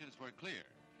intentions were clear,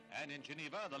 and in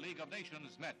Geneva, the League of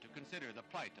Nations met to consider the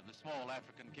plight of the small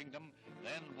African kingdom,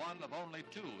 then one of only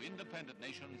 2 independent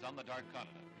nations on the Dark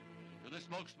Continent. To the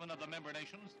spokesman of the member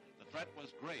nations, the threat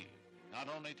was grave,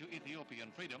 not only to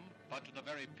Ethiopian freedom, but to the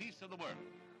very peace of the world.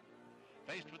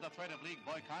 Faced with the threat of League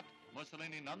boycott,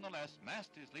 Mussolini nonetheless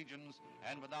massed his legions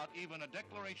and without even a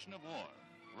declaration of war,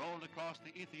 rolled across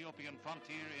the Ethiopian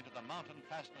frontier into the mountain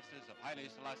fastnesses of Haile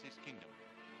Selassie's kingdom.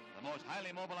 The most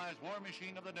highly mobilized war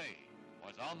machine of the day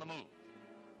was on the move.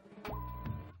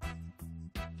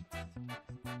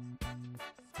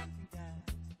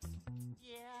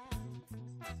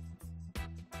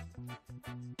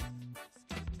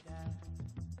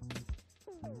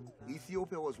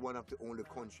 Ethiopia was one of the only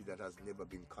countries that has never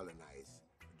been colonized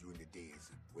during the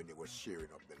days when they were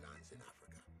sharing up the lands in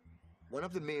Africa. One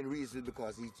of the main reasons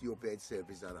because Ethiopia itself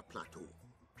is on a plateau.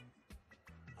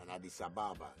 And Addis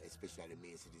Ababa especially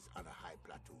means it is on a high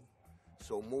plateau.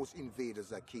 So most invaders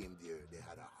that came there, they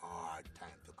had a hard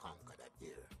time to conquer that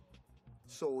area.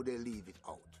 So they leave it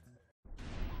out.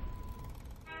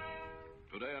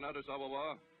 Today in Addis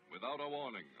Ababa, without a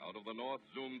warning, out of the north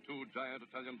zoomed 2 giant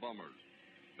Italian bombers.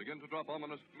 Begin to drop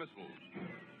ominous missiles.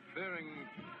 Fearing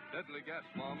deadly gas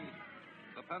bombs,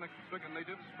 the panic-stricken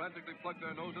natives frantically plug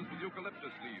their noses with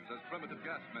eucalyptus leaves as primitive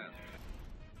gas masks.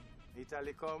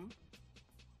 Italy come,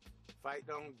 fight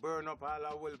down, burn up all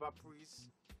our Wilbur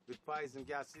priests with poison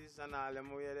gases and all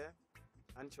them way there,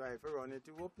 and try to run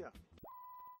Ethiopia.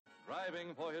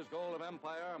 Driving for his goal of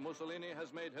empire, Mussolini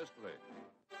has made history.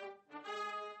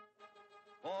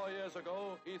 4 years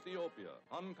ago, Ethiopia,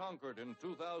 unconquered in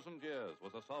 2,000 years,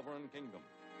 was a sovereign kingdom.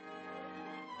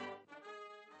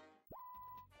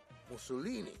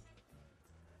 Mussolini,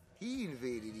 he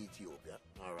invaded Ethiopia,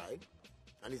 all right?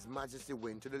 And His Majesty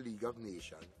went to the League of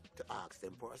Nations to ask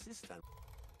them for assistance.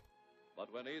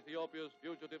 But when Ethiopia's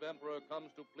fugitive emperor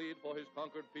comes to plead for his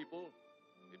conquered people,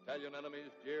 Italian enemies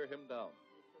jeer him down.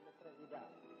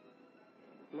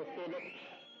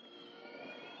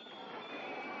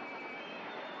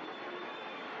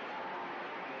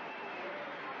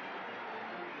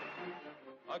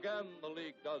 Again, the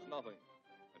League does nothing,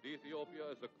 and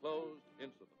Ethiopia is a closed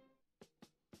incident.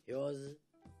 He was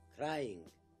crying,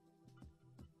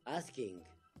 asking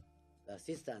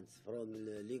assistance from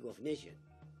the League of Nations,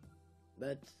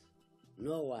 but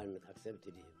no one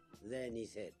accepted him. Then he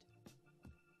said,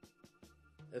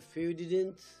 if you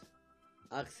didn't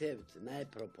accept my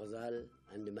proposal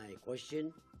and my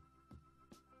question,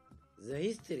 the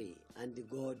history and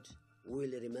God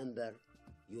will remember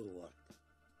your work.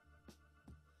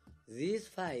 This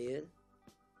fire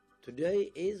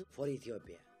today is for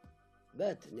Ethiopia,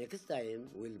 but next time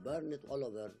we'll burn it all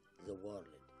over the world,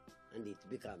 and it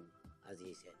become as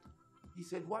he said. He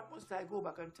said, what must I go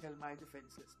back and tell my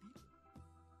defenseless people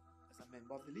as a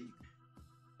member of the League?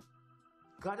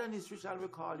 God and history shall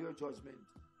recall your judgment.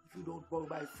 If you don't bow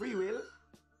by free will,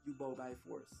 you bow by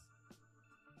force.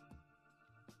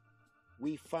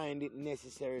 We find it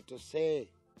necessary to say,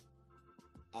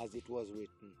 as it was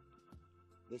written,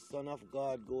 the Son of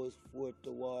God goes forth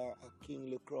to war, a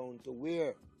kingly crown to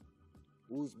wear,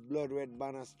 whose blood-red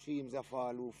banner streams of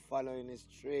all who follow in his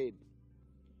trade.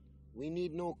 We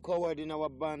need no coward in our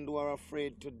band who are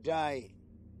afraid to die.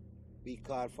 We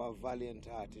call for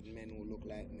valiant-hearted men who look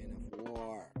like men of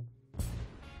war.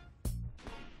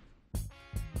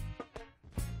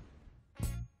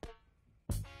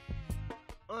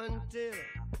 Until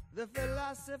the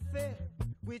philosophy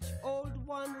which old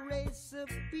one race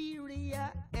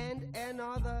superior and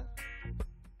another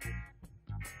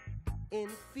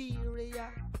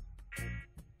inferior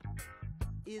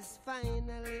is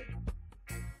finally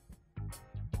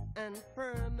and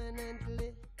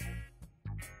permanently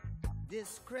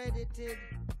discredited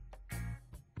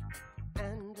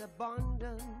and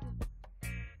abandoned.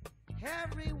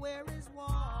 everywhere is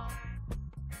war.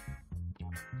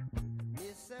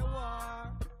 It's a war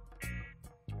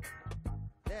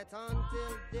that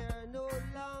until they're no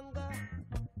longer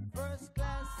first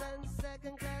class and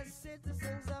second class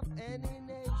citizens of any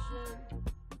nation,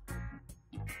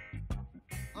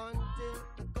 until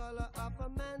the color of a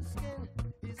man's skin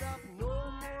is of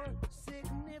no more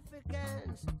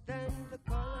significance than the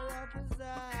color of his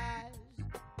eyes.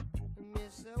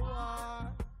 Miss a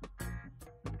war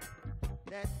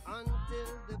that until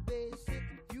the basic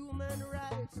human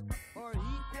rights are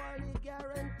equally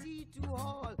guaranteed to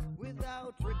all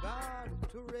without regard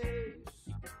to race.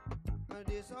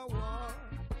 This a war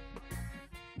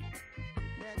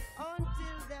that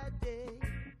until that day,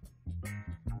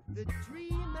 the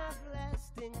dream of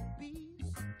lasting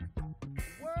peace,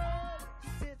 world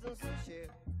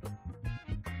citizenship,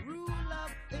 rule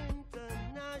of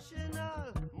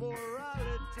international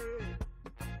morality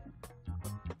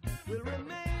will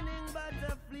remaining but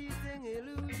a fleeting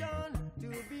illusion to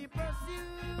be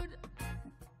pursued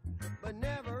but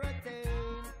never attained.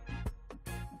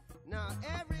 Now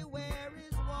everywhere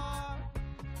is war,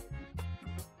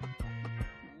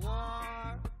 war.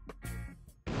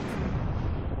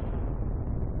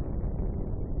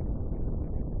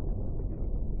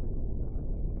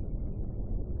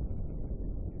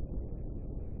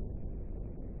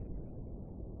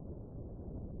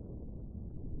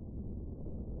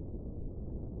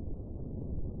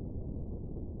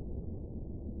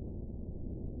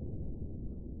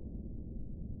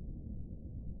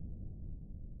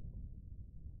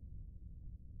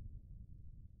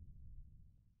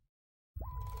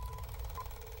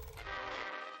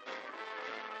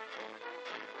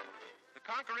 The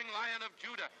conquering Lion of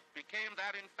Judah became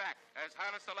that in fact, as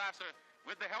Haile Selassie,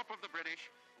 with the help of the British,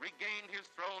 regained his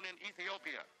throne in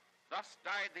Ethiopia. Thus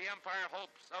died the empire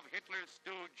hopes of Hitler's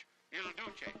stooge, Il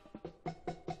Duce.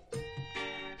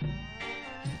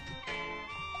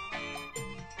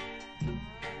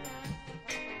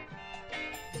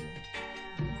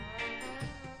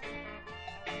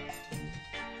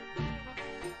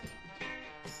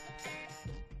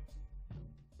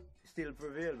 Still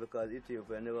prevail because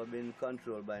Ethiopia never been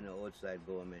controlled by no outside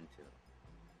government, you know,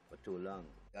 for too long.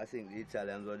 I think the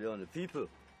Italians were the only people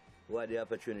who had the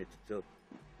opportunity to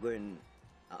go in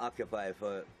and occupy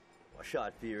for a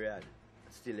short period.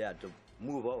 Still they had to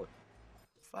move out.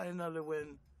 Finally,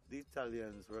 when the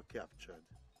Italians were captured,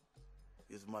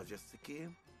 His Majesty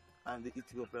came and the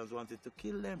Ethiopians wanted to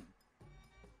kill them.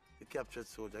 The captured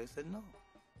soldier, he said, no,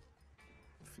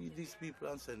 feed these people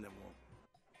and send them home.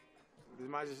 His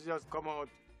Majesty just come out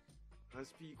and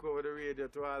speak over the radio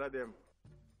to all of them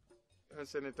and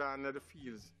send it on to the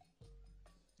fields.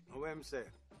 And what him say?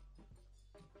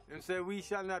 Him say, we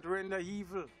shall not render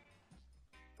evil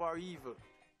for evil,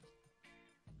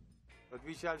 but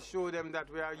we shall show them that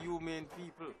we are humane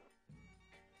people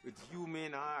with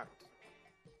humane heart.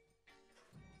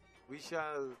 We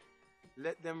shall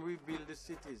let them rebuild the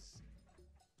cities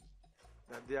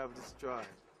that they have destroyed.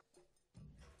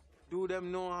 Do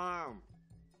them no harm.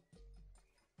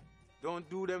 Don't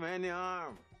do them any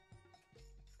harm.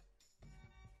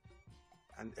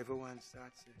 And everyone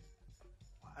starts saying,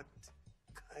 what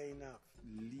kind of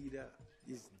leader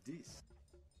is this?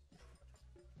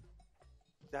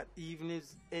 That even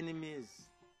his enemies,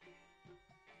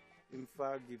 him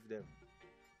forgive them.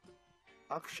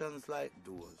 Actions like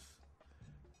those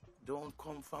don't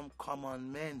come from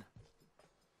common men.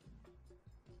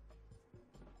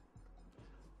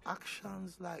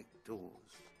 Actions like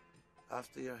those,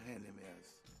 after your enemy has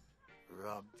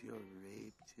robbed you,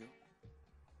 raped you,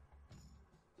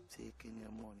 taken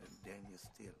your money, and then you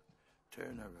still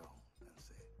turn around and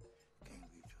say, can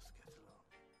we just get along?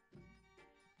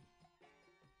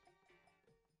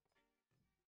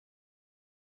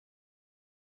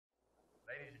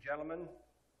 Ladies and gentlemen,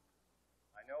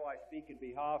 I know I speak in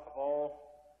behalf of all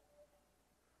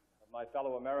of my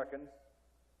fellow Americans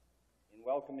in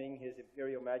welcoming His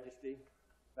Imperial Majesty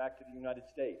back to the United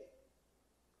States.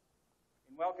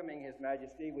 In welcoming His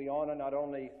Majesty, we honor not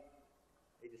only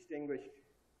a distinguished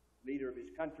leader of his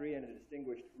country and a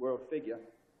distinguished world figure,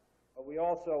 but we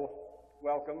also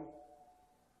welcome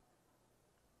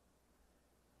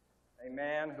a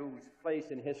man whose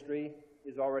place in history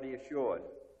is already assured.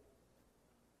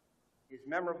 His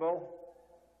memorable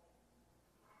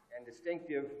and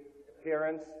distinctive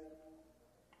appearance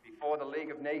before the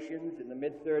League of Nations in the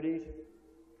mid-30s,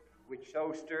 which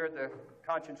so stirred the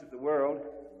conscience of the world,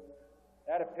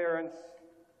 that appearance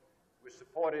was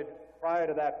supported prior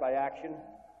to that by action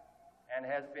and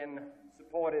has been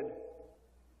supported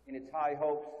in its high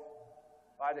hopes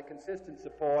by the consistent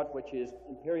support which His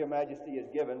Imperial Majesty has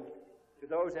given to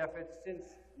those efforts since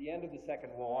the end of the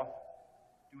Second War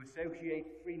to associate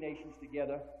free nations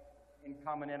together in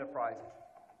common enterprises.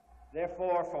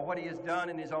 Therefore, for what he has done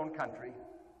in his own country,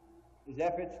 his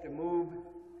efforts to move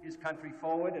his country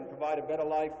forward and provide a better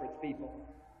life for its people,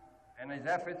 and his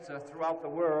efforts throughout the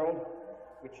world,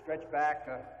 which stretch back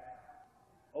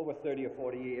over 30 or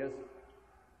 40 years.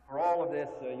 For all of this,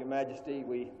 Your Majesty,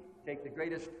 we take the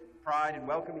greatest pride in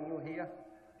welcoming you here.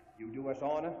 You do us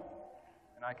honor,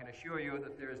 and I can assure you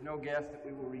that there is no guest that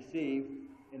we will receive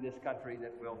in this country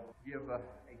that will give a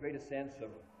greater sense of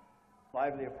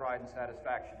livelier pride and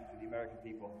satisfaction to the American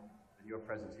people than your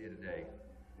presence here today.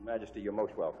 Your Majesty, you're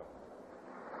most welcome.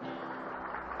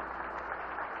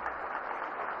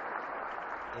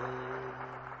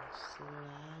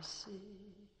 Selassie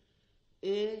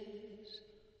is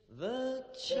the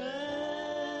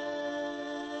champion.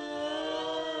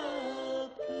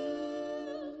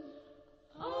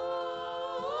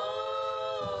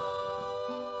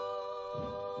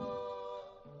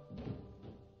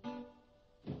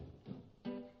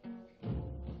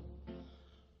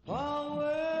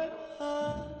 Power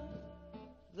of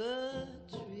the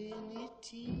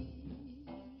Trinity.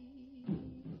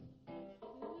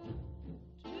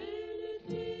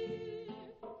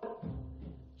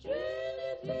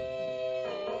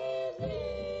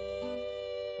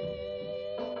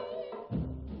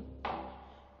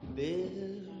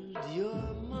 Build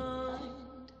your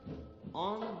mind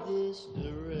on this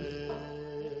direction.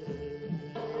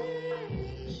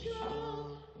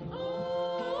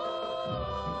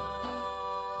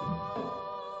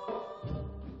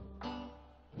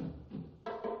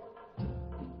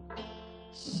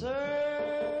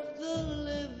 Serve the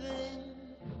living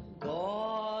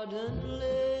God and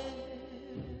live.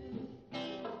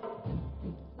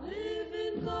 Live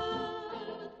in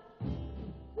God.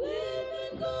 Live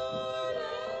in God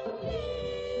and live.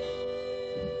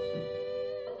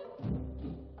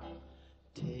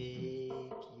 Take your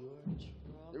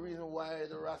trouble. The reason why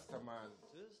the Rasta man,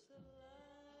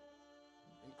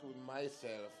 including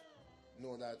myself,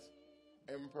 know that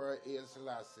Emperor Haile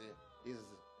Selassie is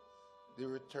the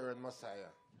returned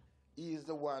Messiah. He is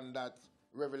the one that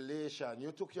Revelation,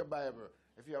 you took your Bible,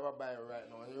 if you have a Bible right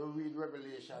now, you read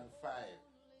Revelation 5.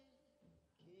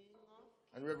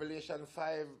 And Revelation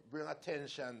 5 bring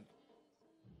attention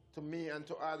to me and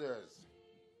to others.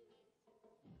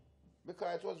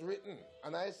 Because it was written,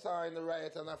 and I saw in the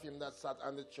right hand of him that sat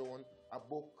on the throne a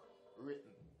book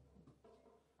written.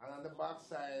 And on the back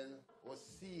side was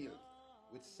sealed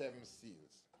with 7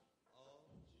 seals.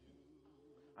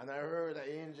 And I heard an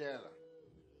angel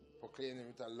proclaiming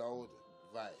with a loud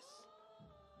voice,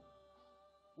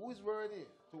 who is worthy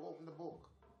to open the book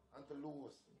and to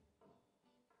loose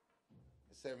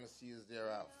the 7 seals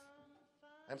thereof?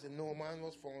 I'm saying no man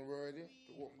was found worthy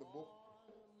to open the book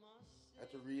and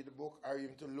to read the book or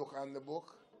even to look on the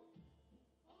book.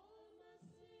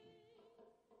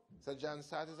 So John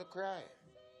started to cry.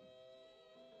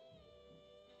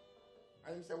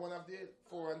 And he said, one of the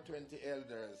 24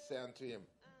 elders said unto him,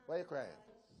 why are you crying?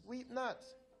 Weep not.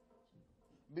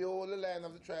 Behold the Lion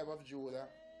of the tribe of Judah,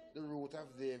 the root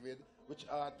of David, which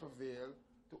hath prevailed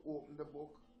to open the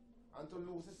book and to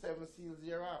loose the 7 seals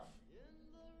thereof.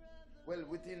 Well,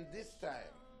 within this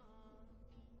time,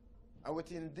 and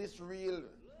within this real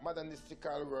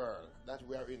modernistical world that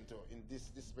we are into, in this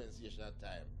dispensational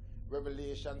time,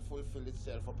 Revelation fulfilled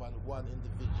itself upon one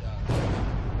individual.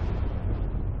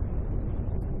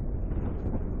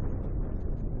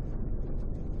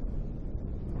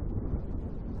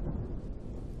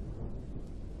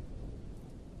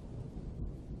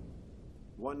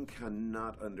 One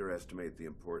cannot underestimate the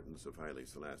importance of Haile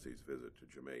Selassie's visit to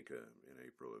Jamaica in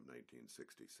April of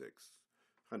 1966.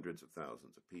 Hundreds of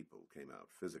thousands of people came out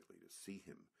physically to see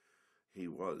him. He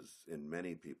was, in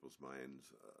many people's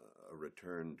minds, a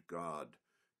returned God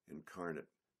incarnate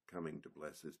coming to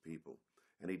bless his people.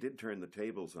 And he did turn the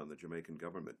tables on the Jamaican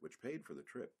government, which paid for the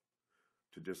trip,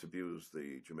 to disabuse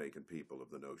the Jamaican people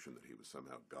of the notion that he was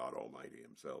somehow God Almighty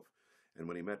himself. And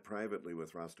when he met privately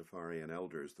with Rastafarian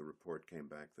elders, the report came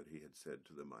back that he had said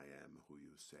to them, I am who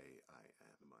you say I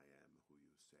am. I am who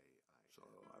you say I am. So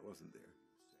I wasn't there.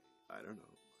 I don't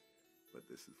know. But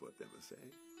this is what they must say.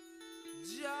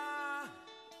 Jah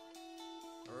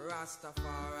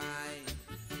Rastafari,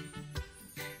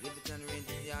 give it and rain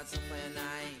to the hearts of fire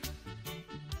night.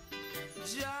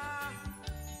 Jah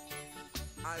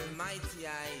Almighty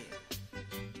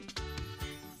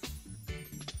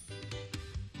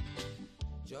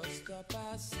Just a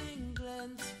passing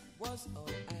glance was all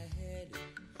I had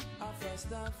of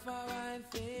Rastafari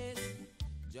face.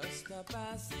 Just a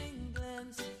passing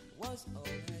glance was all I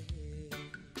had.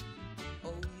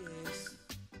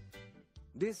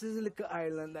 This is a little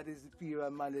island that is the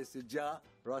Imperial Majesty Jah,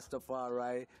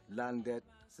 Rastafari, landed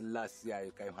last year.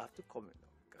 You can have to come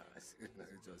in now because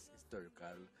it's just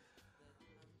historical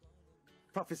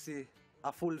prophecy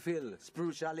are fulfilled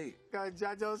spiritually. Because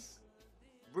Jah just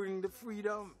bring the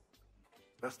freedom.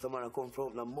 Rasta man come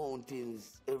from the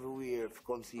mountains everywhere to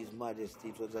come see His Majesty.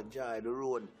 It was a joy. The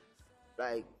road,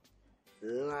 like,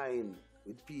 line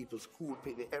with people, school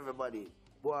picnic, everybody.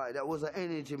 Boy, that was an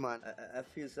energy, man. I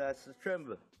feel so to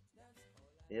tremble.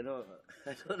 You know,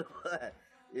 I don't know why.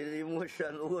 The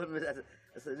emotion hold me.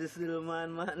 I said, this little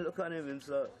man, look on him. He's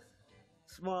so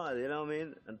small, you know what I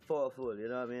mean? And powerful, you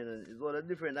know what I mean? And it was a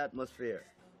different atmosphere.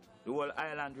 The whole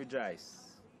island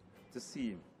rejoiced to see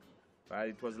him. But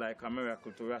it was like a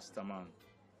miracle to Rasta man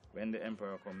when the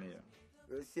emperor come here.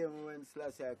 The same when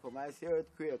Selassie come, I see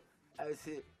earthquake, I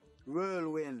see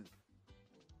whirlwind.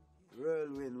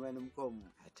 Whirlwind when him come.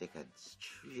 I take a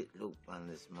straight look on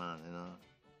this man, you know?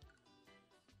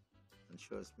 And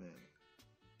trust me,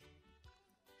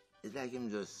 it's like him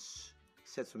just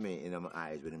sets me in my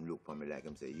eyes when him look for me like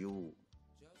him say, you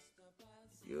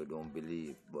don't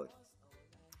believe, but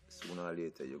sooner or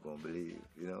later you're gonna believe,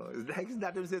 you know? It's like it's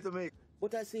that him say to me.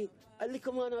 But I see a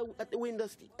little man at the window,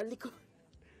 a little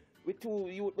with two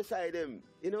youth beside him,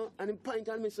 you know, and him point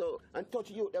on me so and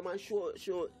touch youth them and show,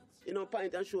 you know,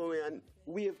 point and show me and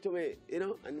wave to me, you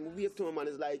know, and wave to him and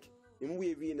it's like him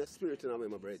waving in the spirit of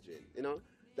my brethren, you know.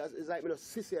 It's like me no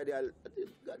sissy God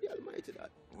the Almighty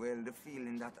that. Well, the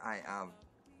feeling that I have,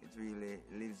 it really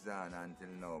lives on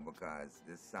until now because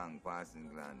the song Passing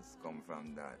Glance come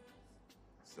from that.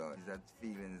 So it's that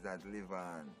feelings that live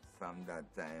on from that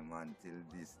time until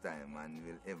this time and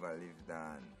will ever live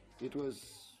on. It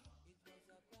was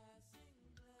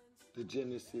the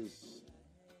genesis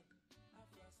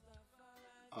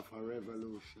of a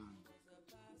revolution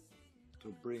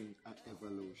to bring an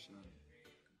evolution.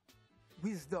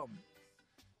 Wisdom.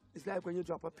 It's like when you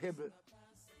drop a pebble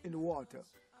in the water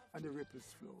and the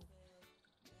ripples flow.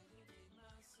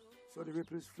 So the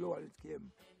ripples flow and it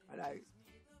came and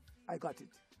I got it.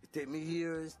 It take me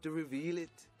years to reveal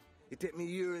it. It take me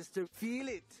years to feel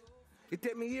it. It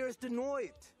take me years to know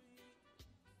it.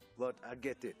 But I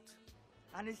get it.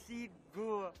 And you see it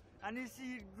grow. And you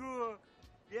see it grow.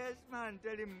 Yes, man,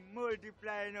 tell him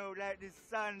multiply now like the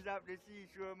sands of the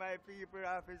seashore. My people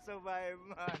have to survive,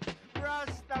 man.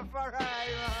 Rastafari,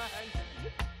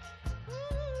 man.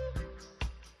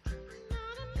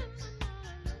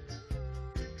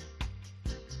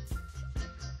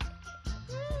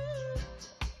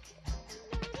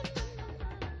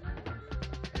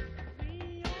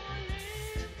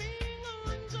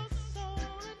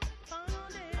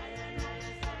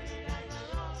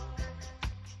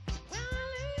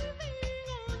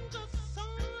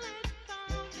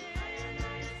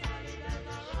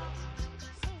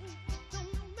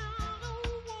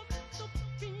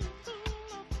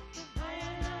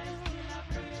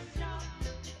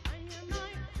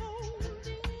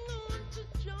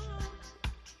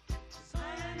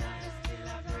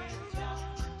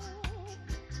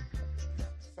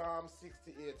 Psalm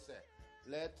 68 says,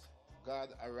 let God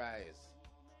arise,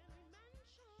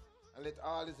 and let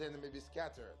all his enemies be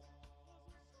scattered.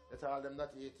 Let all them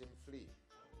that hate him flee.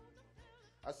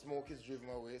 As smoke is driven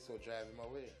away, so drive him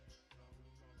away.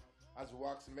 As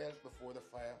wax melt before the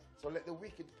fire, so let the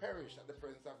wicked perish at the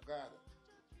presence of God,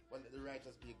 but let the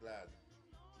righteous be glad.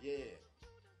 Yea,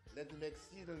 let them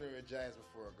exceedingly rejoice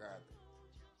before God.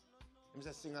 Him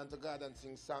say, sing unto God and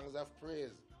sing songs of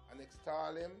praise, and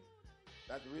extol him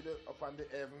that rideth upon the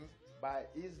heavens by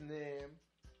his name,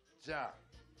 Jah,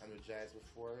 and rejoice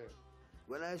before him.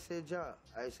 When I say Jah,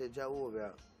 I say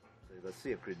Jehovah. It's a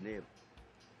sacred name.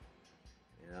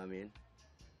 You know what I mean?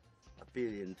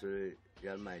 Appealing to the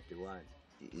Almighty One.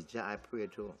 It's Jah I pray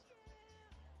to.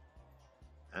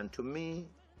 And to me,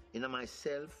 in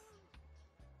myself,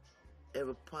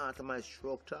 every part of my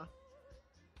structure,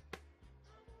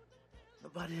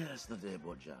 nobody else knows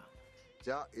about Jah.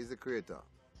 Jah is the creator,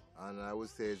 and I would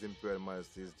say his Imperial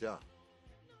Majesty is Jah.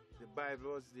 The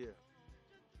Bible was there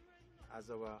as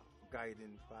our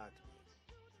guiding pathway.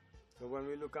 So when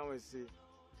we look and we see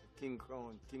the King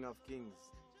crowned, King of Kings,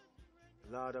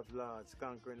 Lord of Lords,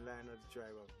 conquering Lion of the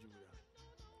tribe of Judah.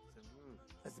 So,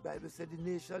 as the Bible said, the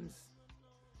nations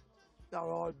are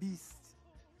all beasts.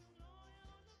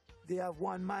 They have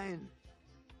one mind.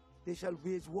 They shall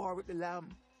wage war with the Lamb,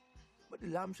 but the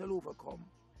Lamb shall overcome,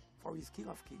 for he is King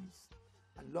of Kings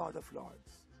and Lord of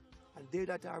Lords. And they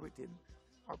that are with him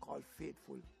are called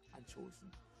faithful and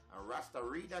chosen. And Rasta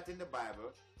read that in the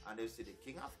Bible, and they see the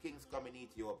King of Kings come in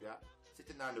Ethiopia,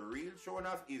 sitting on the real throne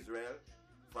of Israel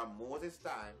from Moses'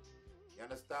 time. You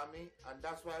understand me? And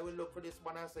that's why we look for this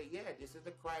man and say, yeah, this is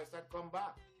the Christ that come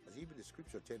back. As even the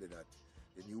scripture tell you that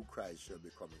the new Christ shall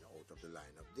be coming out of the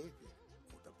line of David,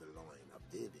 out of the line of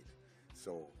David.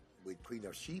 So with Queen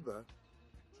of Sheba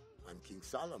and King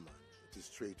Solomon, it is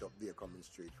straight up there, coming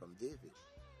straight from David.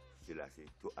 Still I say,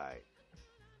 to I,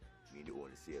 me the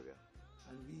only Savior.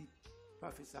 And we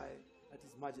prophesy that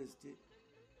His Majesty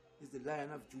is the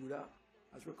Lion of Judah,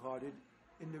 as recorded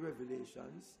in the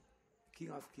Revelations,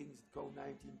 King of Kings, count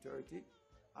 1930,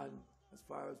 and as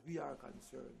far as we are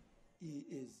concerned, He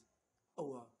is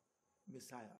our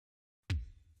Messiah.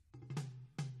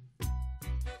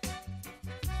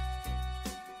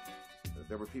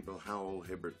 There were people, Howell,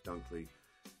 Hibbert, Dunkley,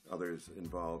 others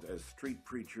involved as street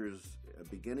preachers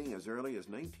beginning as early as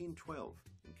 1912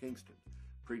 in Kingston,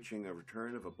 preaching a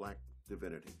return of a black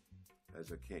divinity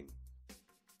as a king.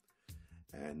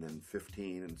 And then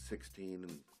 15 and 16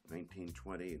 and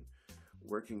 1920, and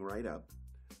working right up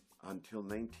until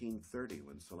 1930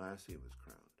 when Selassie was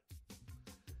crowned.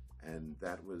 And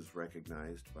that was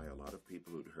recognized by a lot of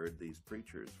people who'd heard these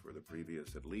preachers for the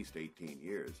previous at least 18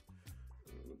 years.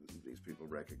 These people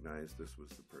recognized this was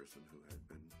the person who had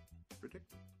been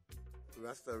predicted.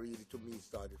 Rasta really, to me,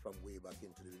 started from way back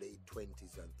into the late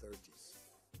 20s and 30s.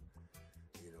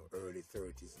 You know, early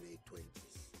 30s, late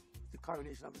 20s. The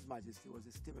coronation of His Majesty was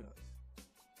a stimulus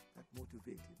that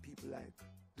motivated people like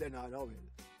Leonard Howell.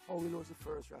 Howell was the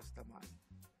first Rasta man.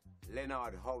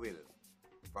 Leonard Howell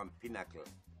from Pinnacle.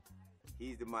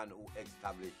 He's the man who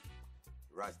established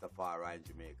Rastafari in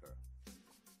Jamaica.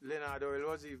 Leonard Howell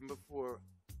was even before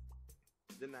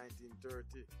the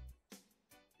 1930.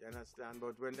 You understand?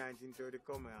 But when 1930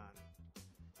 come on,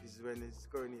 this is when his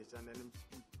coronation and him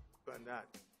speak on that.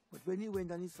 But when he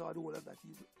went and he saw the whole of that,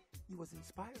 he was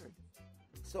inspired.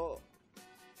 So,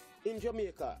 in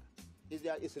Jamaica, is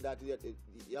that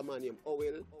your man named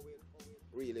Howell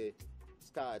really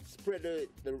started spread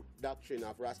the doctrine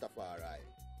of Rastafari?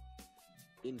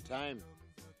 In time,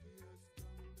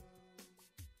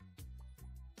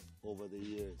 over the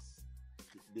years,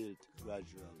 it built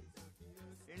gradually.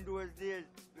 In those days,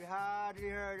 we hardly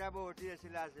heard about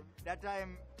Selassie. That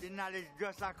time, the knowledge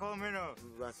just a come, you know.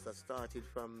 Rasta started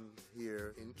from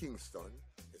here in Kingston,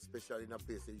 especially in a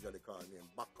place they usually call named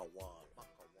Bakawal.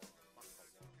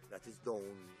 That is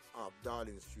down up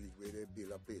Darling Street where they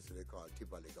build a place they call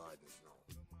Tivoli Gardens now.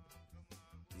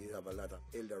 You have a lot of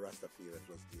elder Rastafari that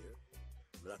was there.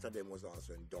 A lot of them was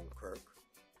also in Dunkirk.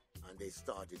 And they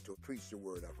started to preach the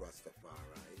word of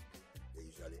Rastafari. They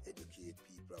usually educate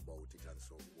people about it and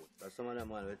so forth. But some of them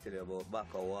will tell you about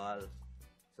Bakawal,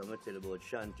 some will tell you about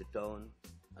Shantytown.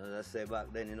 And as I say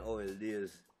back then in oil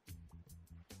days,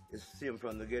 it's same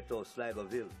from the ghetto,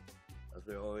 Sligoville. That's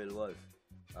where oil was.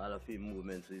 All of the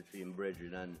movements with him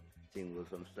brethren and things was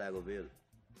from Sligoville.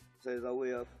 So it's a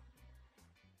way of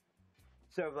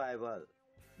survival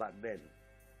back then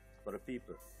for the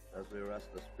people. That's where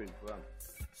Rasta spring from.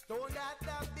 Stone that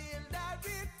the builder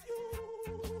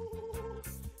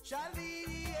refuse shall be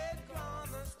a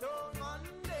cornerstone one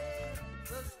day.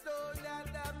 The stone that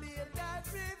the builder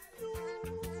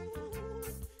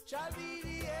refuse shall be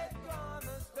the head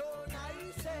cornerstone. I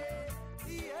say,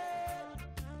 the head,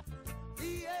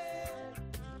 the head,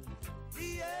 the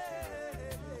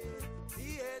head, the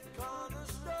head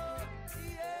cornerstone, the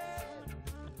head,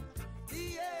 the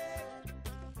head,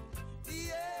 the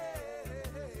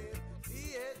head, the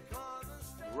head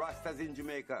cornerstone. Rastas in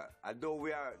Jamaica, although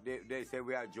they say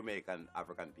we are Jamaican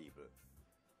African people,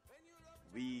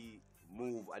 we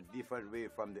move a different way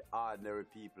from the ordinary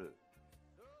people.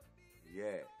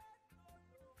 Yeah.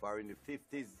 For in the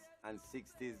 50s and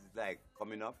 60s, like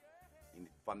coming up,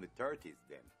 from the 30s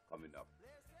then coming up,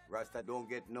 Rasta don't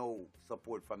get no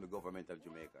support from the government of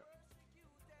Jamaica.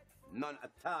 None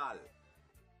at all.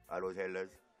 All those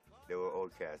elders, they were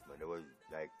outcast, but they was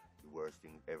like the worst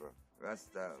thing ever.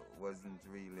 Rasta wasn't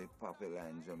really popular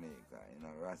in Jamaica. You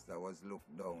know, Rasta was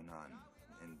looked down on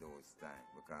in those times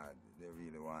because they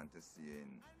really want to see you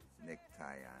in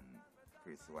necktie and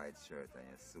crisp white shirt and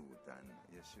your suit and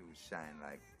your shoes shine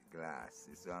like glass.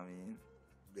 You see what I mean?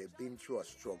 They've been through a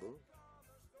struggle.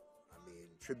 I mean,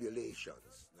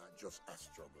 tribulations, not just a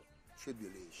struggle.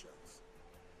 Tribulations.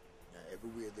 Now,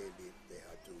 everywhere they lived, they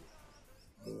had to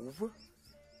move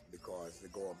because the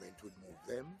government would move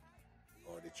them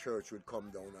or the church would come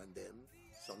down on them.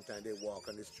 Sometimes they walk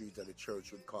on the streets and the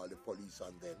church would call the police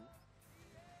on them.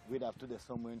 We'd have to go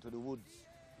somewhere into the woods,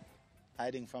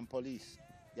 hiding from police.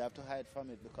 You have to hide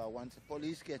from it because once the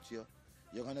police catch you,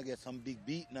 you're going to get some big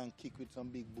beating and kick with some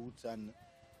big boots and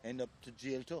end up to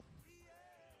jail too.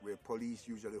 Where police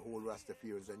usually hold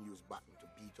Rastafarians and use baton to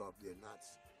beat up their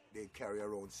nuts. they carry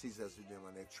around scissors with them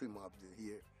and they trim up the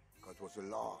hair because it was a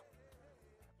law.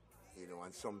 You know,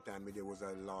 and sometimes there was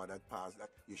a law that passed that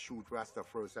you shoot Rasta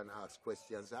first and ask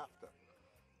questions after.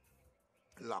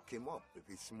 Lock him up. If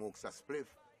he smokes a spliff,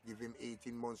 give him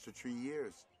 18 months to 3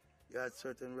 years. You had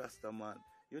certain Rasta man.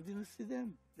 You didn't see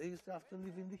them. They used to have to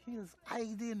live in the hills,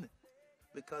 hiding.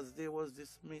 Because there was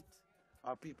this myth,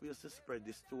 or people used to spread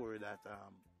the story that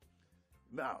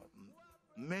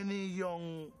many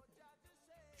young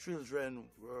children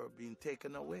were being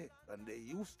taken away. And they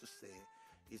used to say,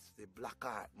 it's the black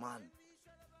art man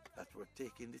that were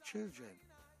taking the children.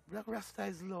 Black Rasta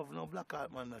is love, no black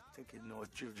art man not taking no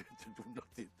children to do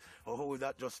nothing. Or would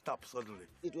that just stop suddenly?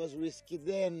 It was risky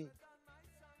then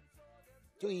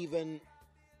to even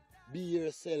be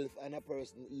yourself and a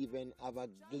person even have a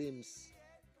glimpse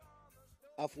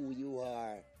of who you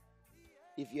are.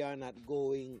 If you are not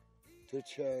going to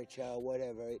church or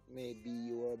whatever it may be,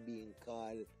 you are being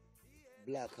called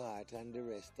black art and the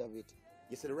rest of it.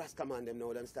 You see the Rasta man them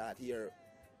now, them start here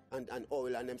and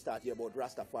oil and them start here about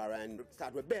Rastafari and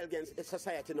start rebel against the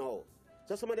society now.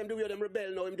 So some of them do wear them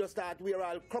rebel now, him just start wear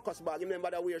all crocus bag,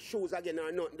 remember that wear shoes again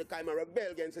or nothing, the kind of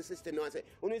rebel against the system now and say,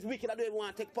 when it's wicked, I don't even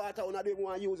want to take part out, I don't even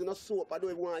want to use no soap, I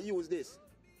don't even want to use this.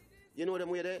 You know them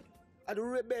way there? I do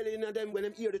rebelling at them when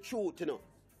them hear the truth, you know.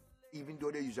 Even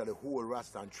though they usually hold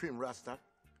Rasta and trim Rasta,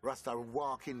 Rasta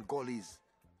walk in gullies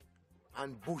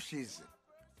and bushes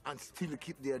and still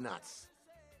keep their nuts.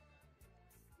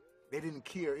 They didn't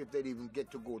care if they didn't even get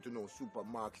to go to no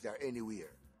supermarket or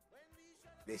anywhere.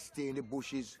 They stay in the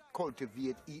bushes,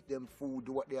 cultivate, eat them food,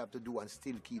 do what they have to do and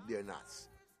still keep their nuts.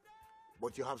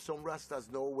 But you have some Rastas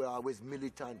now who are always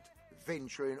militant,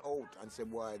 venturing out and say,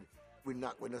 boy, we're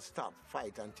not going to stop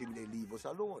fight until they leave us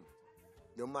alone.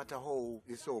 No matter how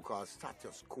the so-called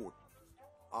status quo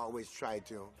always try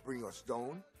to bring us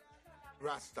down,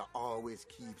 Rasta always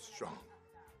keeps strong.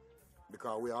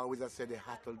 Because we always have said the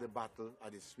hotter the battle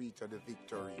and the sweeter the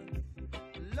victory.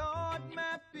 Lord,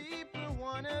 my people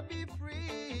wanna be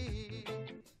free,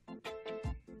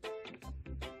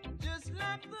 just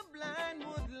like the blind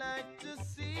would like to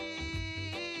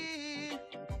see.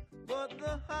 But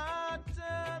the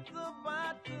harder the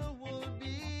battle will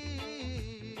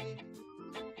be,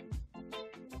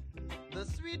 the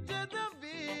sweeter the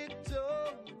victory.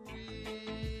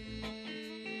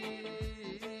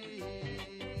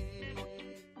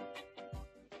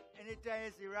 Anytime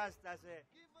you see Rasta say,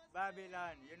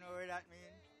 Babylon, you know what that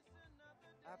means?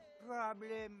 A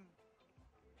problem.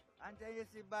 Until you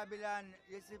see Babylon,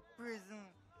 you see prison,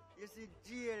 you see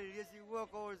jail, you see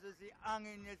workhouse, you see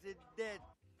hanging, you see death.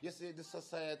 You see, the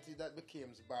society that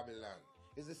becomes Babylon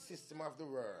is the system of the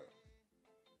world.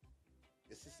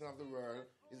 The system of the world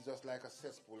is just like a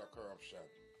cesspool of corruption.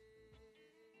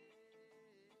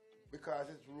 Because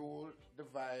it rule,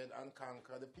 divide, and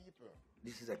conquer the people.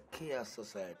 This is a chaos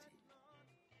society.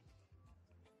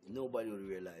 Nobody would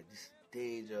realize this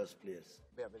dangerous place.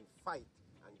 They have been fight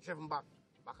and driven back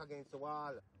against the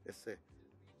wall. They say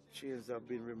chains have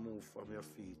been removed from your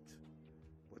feet,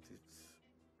 but it's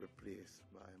replaced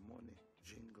by money,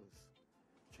 jingles.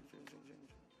 Jing, jing, jing, jing,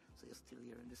 jing. So you're still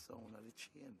hearing the sound of the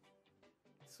chain.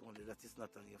 It's only that it's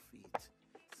not on your feet.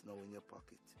 It's now in your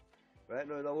pocket. Right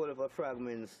now, the whole of the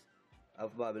fragments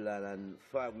of Babylon and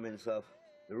fragments of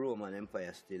the Roman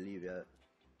Empire still live here,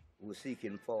 who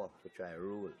seeking power to try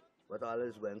rule. But all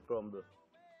is going to crumble.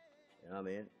 You know what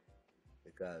I mean?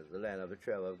 Because the line of the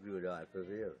tribe of Judah will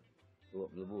prevail.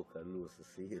 Open the book and loose the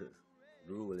seals.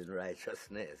 Rule in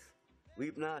righteousness.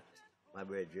 Weep not, my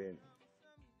brethren.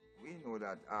 We know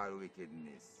that all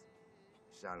wickedness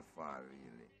shall fall,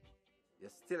 really. You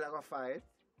still have a fight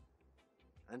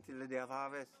until the day of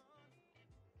harvest.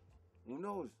 Who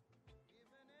knows?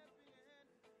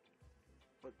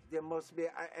 But there must be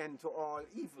an end to all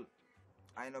evil.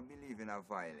 I don't believe in a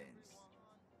violence.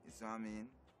 You see what I mean?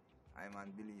 I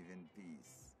man believe in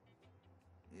peace.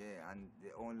 Yeah, and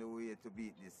the only way to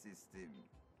beat this system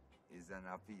is in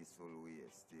a peaceful way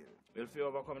still. Well, if you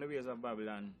overcome the ways of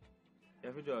Babylon, you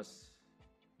have to just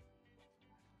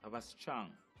have a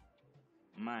strong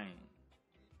mind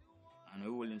and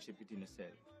relationship within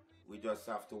yourself. We just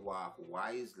have to walk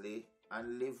wisely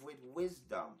and live with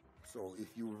wisdom. So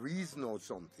if you reason out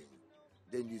something,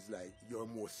 then it's like you're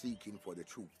more seeking for the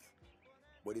truth.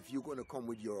 But if you're going to come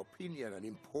with your opinion and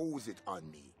impose it on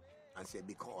me and say,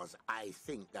 because I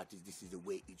think that this is the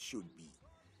way it should be,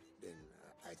 then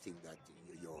I think that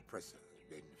you're oppressor.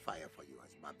 Then fire for you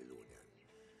as Babylonian.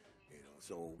 You know,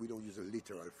 so we don't use a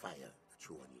literal fire to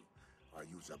throw on you or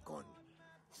use a gun.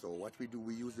 So what we do,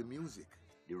 we use the music.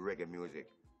 The reggae music,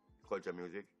 culture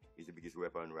music, is the biggest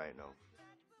weapon right now.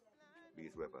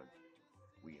 Biggest weapon.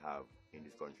 we have in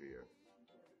this country here.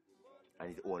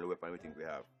 And it's the only weapon we think we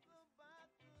have.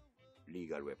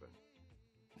 Legal weapon.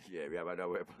 Yeah, we have another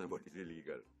weapon, but it's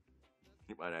illegal.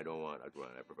 And I don't want that one.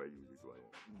 I prefer use this one.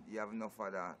 You have enough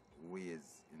other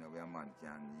ways, you know, where a man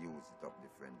can use it up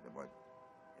differently. But,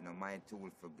 you know, my tool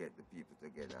for get the people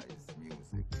together is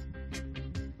music.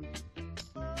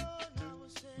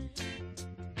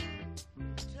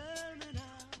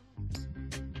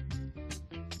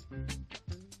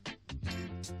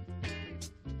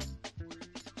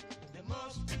 There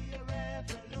must be a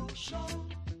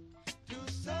revolution to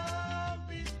solve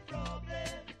these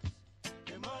problems.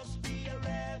 There must be a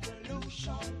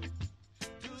revolution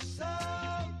to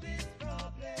solve these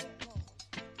problems.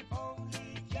 Only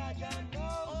Jaja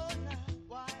knows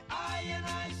why I and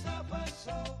I suffer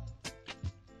so.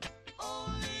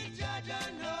 Only Jaja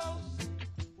knows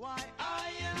why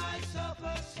I and I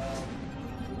suffer so.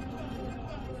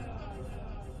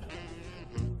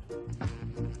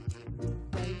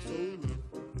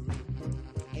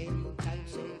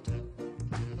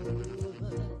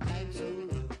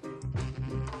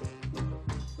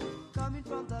 Coming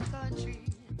from the country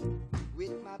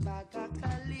with my bag of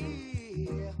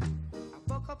clear, I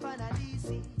woke up on a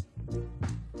DC.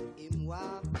 Him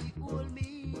want behold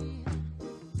me.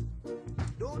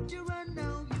 Don't you run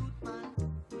now, youth man.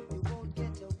 You won't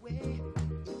get away.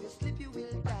 If you slip, you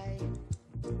will die.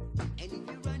 And if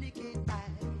you run, you can't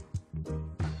hide.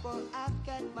 For I've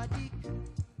got my dick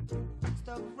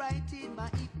stuck right in my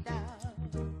hip now.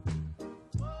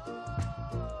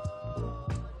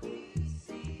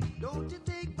 Don't you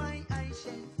take my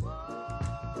eyeshadow.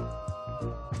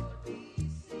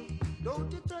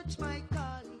 Don't you touch my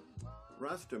collie.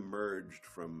 Rasta emerged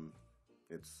from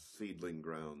its seedling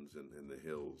grounds in the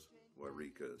hills,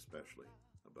 Wairika especially,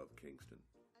 above Kingston.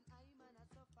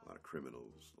 A lot of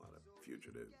criminals, a lot of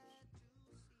fugitives,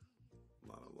 a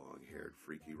lot of long-haired,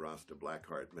 freaky Rasta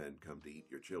blackheart men come to eat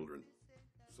your children,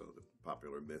 so the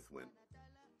popular myth went.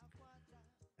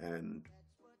 And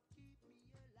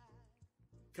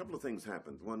a couple of things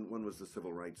happened. One was the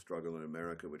civil rights struggle in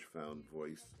America, which found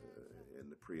voice in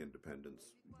the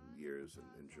pre-independence years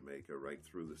in Jamaica right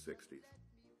through the 60s.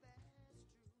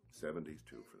 70s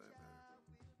too, for that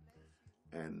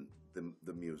matter. And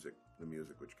the music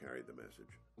which carried the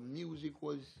message. Music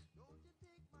was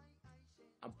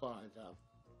a part of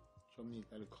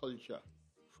Jamaican culture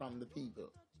from the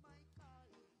people.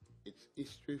 It's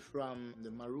history from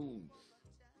the Maroons,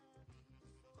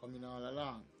 coming all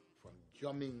along, from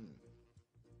drumming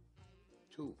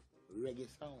to reggae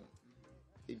sound.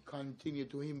 It continued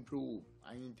to improve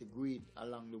and integrate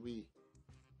along the way.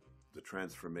 The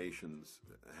transformations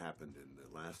happened in the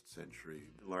last century,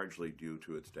 largely due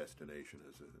to its destination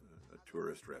as a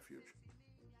tourist refuge.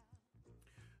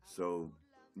 So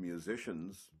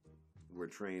musicians were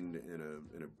trained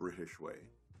in a British way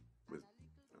with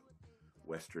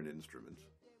Western instruments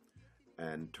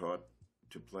and taught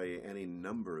to play any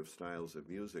number of styles of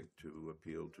music to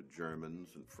appeal to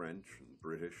Germans and French and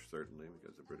British, certainly,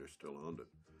 because the British still owned it.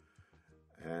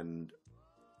 And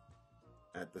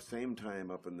at the same time,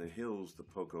 up in the hills, the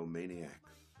Poco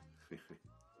Maniacs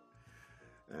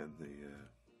and the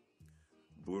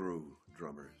Buru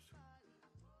drummers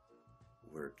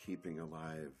were keeping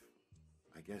alive.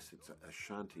 I guess it's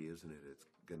Ashanti, isn't it? It's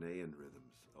Ghanaian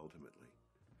rhythms, ultimately.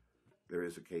 There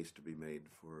is a case to be made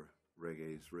for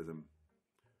reggae's rhythm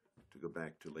to go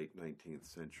back to late 19th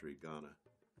century Ghana.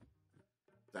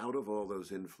 Out of all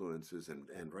those influences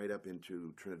and right up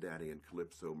into Trinidadian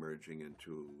calypso merging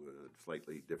into a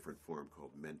slightly different form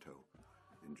called mento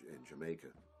in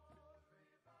Jamaica,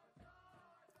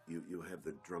 you have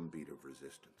the drumbeat of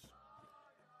resistance.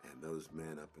 And those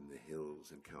men up in the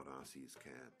hills in Count Ossie's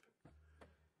camp,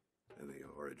 and the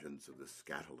origins of the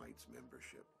Scatolites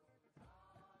membership,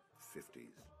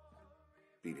 50s,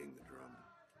 beating the drum,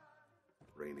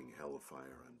 raining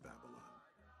hellfire on Babylon,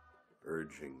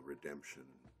 urging redemption,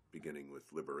 beginning with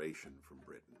liberation from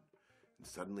Britain. And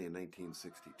suddenly in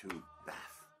 1962,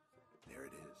 baff, there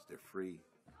it is, they're free.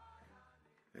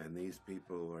 And these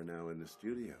people are now in the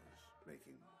studios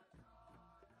making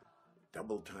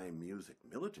double-time music,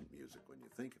 militant music when you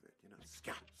think of it. You know,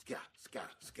 ska, ska, ska,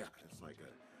 ska. It's like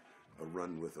a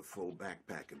run with a full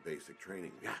backpack and basic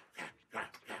training. Yeah, yeah, yeah,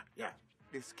 yeah, yeah.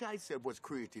 The Sky Set was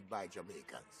created by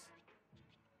Jamaicans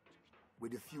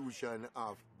with the fusion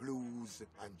of blues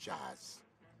and jazz.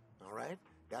 All right?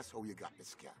 That's how you got the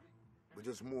ska. But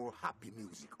just more happy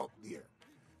music up there.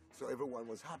 So everyone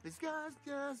was happy. Ska,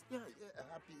 ska, ska, yeah,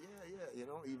 happy, yeah, yeah. You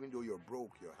know, even though you're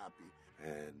broke, you're happy.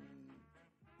 And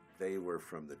they were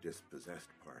from the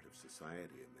dispossessed part of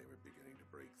society, and they were beginning to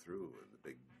break through, and the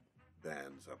big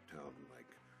bands uptown like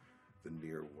the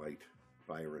near white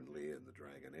Byron Lee and the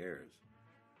Dragonaires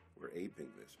were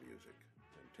aping this music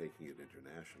and taking it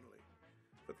internationally.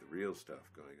 But the real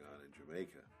stuff going on in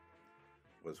Jamaica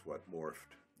was what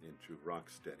morphed into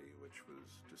rocksteady, which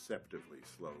was deceptively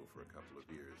slow for a couple of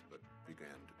years, but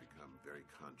began to become very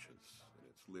conscious in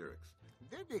its lyrics.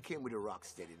 Then they came with a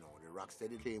rocksteady now. The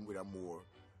rocksteady came with a more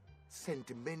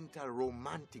sentimental,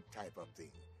 romantic type of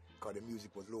thing. Because the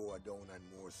music was lower down and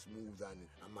more smooth, and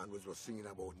a man was singing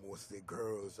about mostly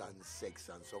girls and sex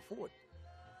and so forth.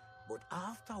 But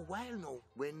after a while now,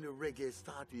 when the reggae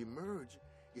started to emerge,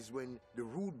 is when the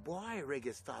rude boy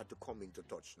reggae started to come into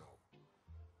touch now.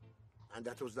 And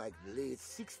that was like late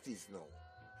 60s now.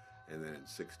 And then in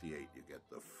 68, you get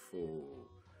the full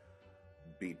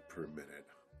beat per minute,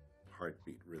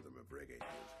 heartbeat rhythm of reggae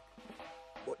music.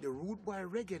 But the rude boy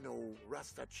reggae now,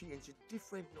 Rasta changed it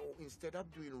different now. Instead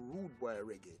of doing rude boy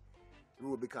reggae,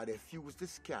 because they fused the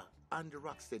ska and the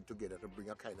rocksteady together to bring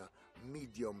a kind of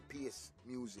medium pace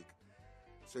music.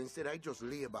 So instead I just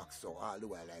lay back so all the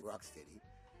way like rocksteady,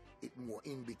 it more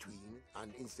in between,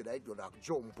 and instead I do like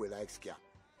jump way like ska,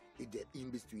 it did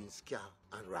in between ska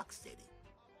and rocksteady.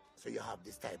 So you have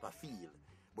this type of feel,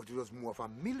 but it was more of a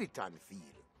militant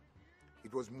feel.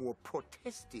 It was more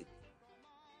protesting.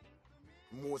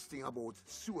 Most thing about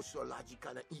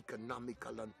sociological and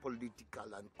economical and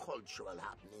political and cultural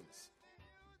happenings.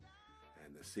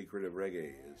 And the secret of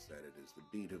reggae is that it is the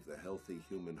beat of the healthy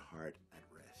human heart at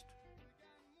rest.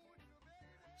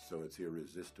 So it's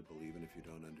irresistible even if you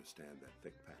don't understand that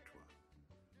thick patois.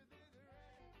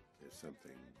 There's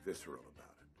something visceral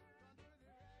about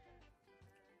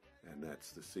it. And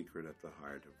that's the secret at the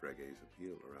heart of reggae's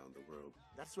appeal around the world.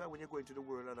 That's why when you go into the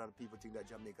world, a lot of people think that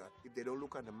Jamaica, if they don't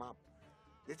look on the map,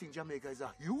 they think Jamaica is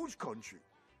a huge country.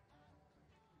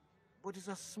 But it's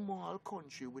a small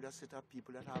country with a set of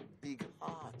people that have big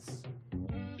hearts.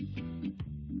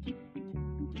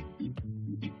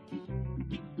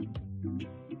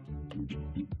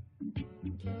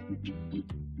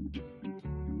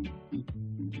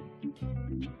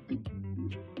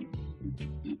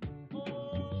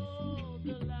 Oh,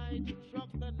 the light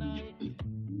struck the night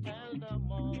and the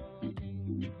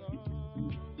morning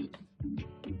comes.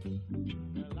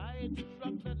 The light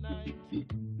struck the night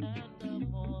and the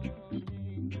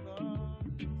morning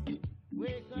comes.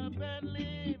 Wake up and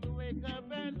live, wake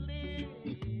up and live.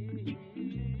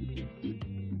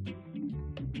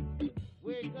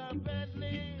 Wake up and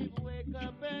live, wake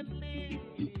up and live.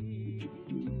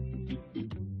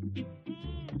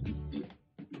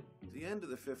 At the end of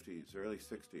the 50s, early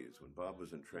 60s, when Bob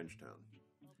was in Trenchtown,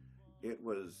 it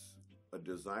was a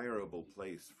desirable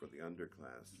place for the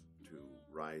underclass to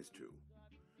rise to.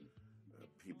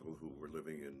 People who were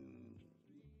living in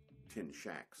tin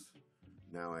shacks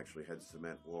now actually had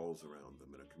cement walls around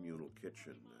them and a communal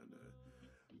kitchen and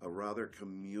a rather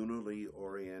communally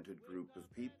oriented group of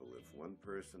people. If one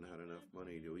person had enough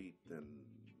money to eat, then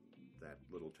that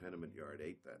little tenement yard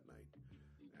ate that night.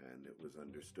 And it was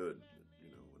understood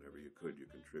that, whenever you could, you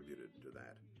contributed to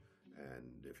that.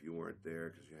 And if you weren't there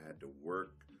because you had to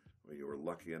work, or you were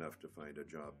lucky enough to find a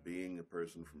job being a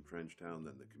person from Trenchtown,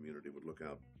 then the community would look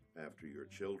out after your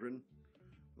children.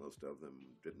 Most of them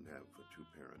didn't have a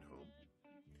two-parent home.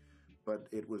 But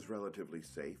it was relatively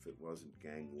safe. It wasn't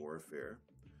gang warfare.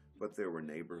 But there were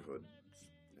neighborhoods,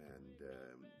 and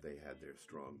they had their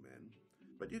strong men.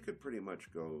 But you could pretty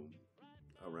much go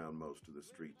around most of the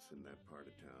streets in that part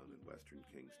of town in western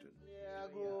Kingston. Yeah, I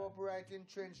grew up right in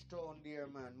Trenchtown there,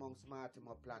 man. Monks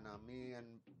Mortimer Planner, me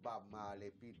and Bob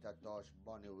Marley, Peter Tosh,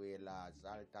 Bonnie Wailers,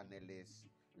 Alton Ellis,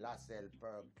 Lassell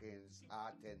Perkins,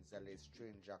 Art Enzelis,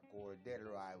 Stranger Cole,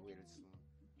 Delroy Wilson,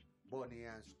 Bonnie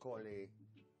and Scully.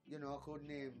 I could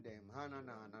name them.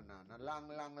 A long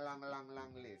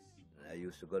list. I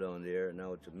used to go down there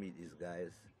now to meet these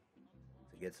guys,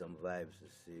 to get some vibes, to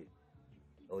see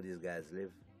how these guys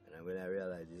live. And when I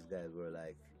realized these guys were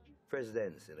like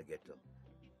presidents in the ghetto,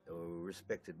 they were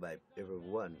respected by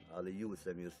everyone. All the youths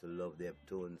them used to love their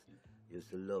tunes, used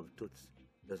to love toots,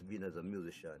 just being as a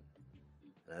musician.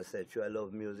 And I said, sure, I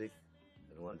love music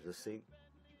and wanted to sing.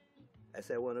 I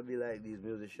said, I want to be like these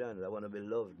musicians. I want to be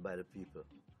loved by the people.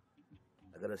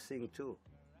 I got to sing too.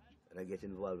 And I get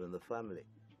involved in the family.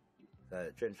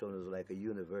 Trenchtown was like a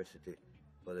university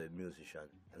for the musician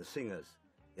and the singers.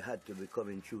 You had to be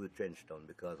coming through the Trenchtown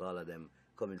because all of them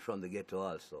coming from the ghetto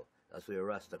also. That's where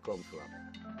Rasta come from.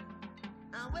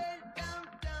 I went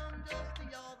downtown just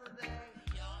the other day.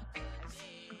 I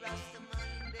see Rasta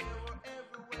man, they were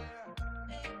everywhere.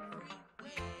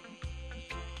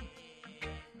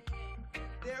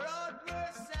 Their heart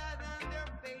were sad and their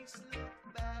face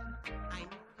looked bad. I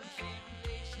knew the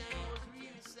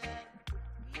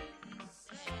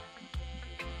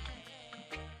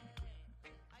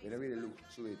when I really look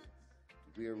through it,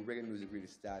 where reggae music really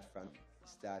start from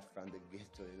the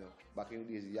ghetto, you know. Back in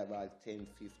the days, you have about 10,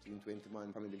 15, 20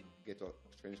 man from the ghetto,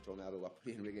 French town all over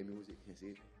playing reggae music, you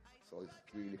see. So it's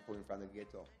really coming from the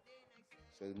ghetto.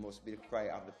 So it must be the cry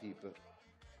of the people.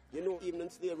 You know, even in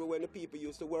slavery, when the people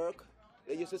used to work,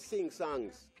 they used to sing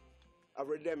songs of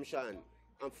redemption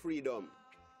and freedom.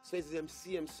 So it's the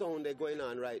same sound they're going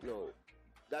on right now.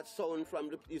 That sound from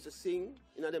the used to sing,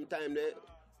 you know, them time they,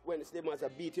 when the slave master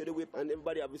beat you the whip and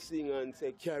everybody have to sing and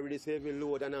say, carry this heavy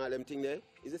load and all them thing there.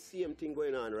 It's the same thing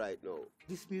going on right now.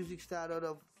 This music started out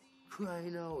of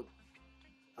crying out,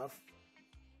 of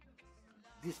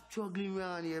this struggling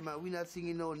around here, man. We're not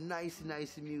singing no nice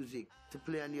music to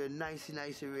play on your nice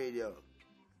radio.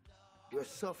 We're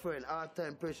suffering, hard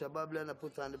time pressure. Babylon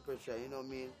put on the pressure, you know what I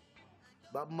mean?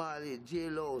 Bob Marley,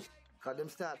 J-Lo's, because them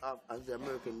start off as the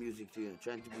American music too, you know,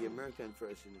 trying to be American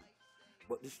first, you know.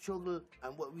 But the struggle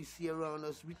and what we see around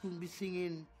us, we couldn't be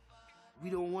singing. We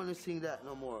don't want to sing that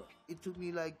no more. It took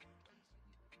me like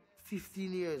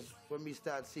 15 years for me to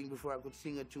start singing before I could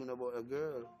sing a tune about a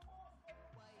girl.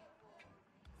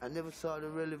 I never saw the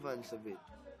relevance of it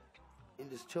in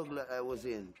the struggle that I was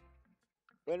in.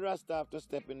 When Rasta have to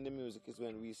step in the music is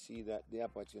when we see that the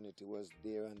opportunity was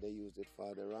there and they used it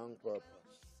for the wrong purpose.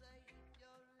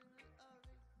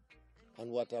 And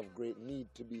what of great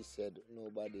need to be said,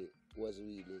 nobody was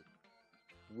really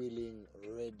willing,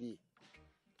 ready,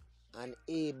 and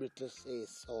able to say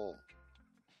so.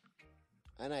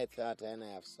 And I thought I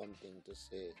have something to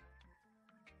say.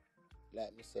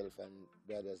 Like myself and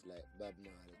brothers like Bob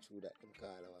Marley, true that them call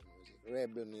our music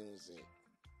rebel music.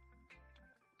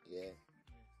 Yeah.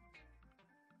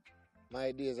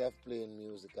 My days of playing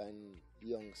music and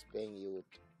young Spain youth,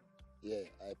 yeah,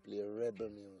 I play rebel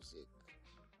music.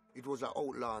 It was an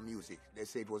outlaw music. They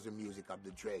say it was the music of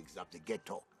the dregs, of the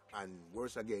ghetto. And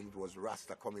worse again, it was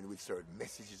Rasta coming with certain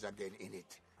messages again in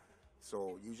it.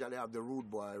 So usually have the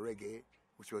rude boy reggae,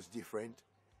 which was different.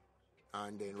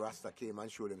 And then Rasta came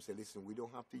and showed them, said, listen, we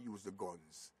don't have to use the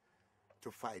guns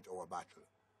to fight our battle.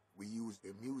 We use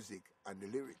the music and the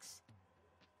lyrics.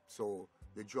 So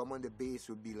the drum and the bass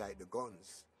would be like the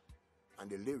guns, and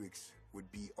the lyrics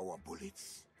would be our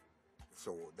bullets.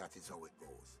 So that is how it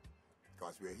goes.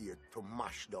 Because we're here to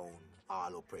mash down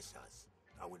all oppressors,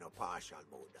 and we're not partial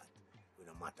about that. We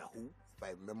no matter who. If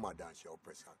I'm my mother and she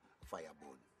oppressor, fire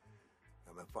burn.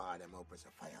 And my father, my oppressor,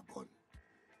 fire burn.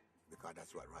 Because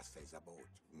that's what Rasta is about.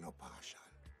 No partial.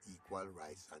 Equal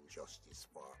rights and justice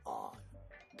for all.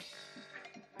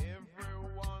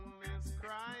 Everyone is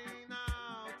crying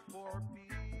out for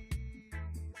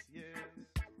peace, yes.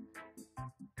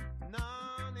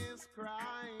 None is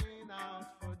crying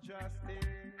out for justice.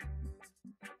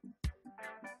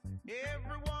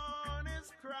 Everyone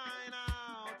is crying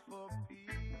out for peace,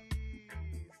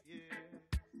 yes.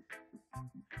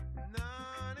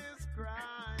 None is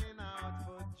crying out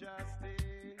for justice.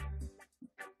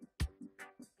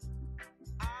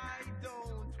 I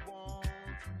don't want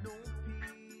no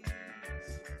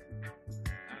peace.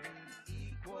 I need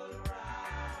equal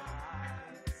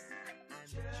rights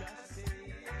and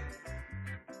justice.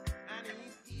 I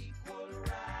need equal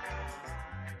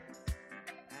rights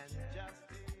and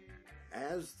justice.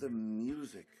 As the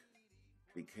music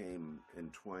became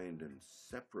entwined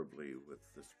inseparably with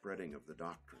the spreading of the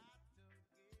doctrine,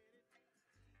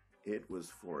 it was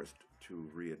forced to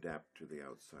readapt to the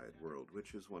outside world,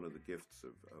 which is one of the gifts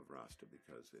of Rasta,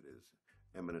 because it is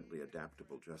eminently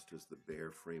adaptable, just as the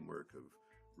bare framework of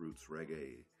roots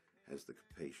reggae has the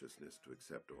capaciousness to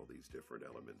accept all these different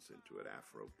elements into it,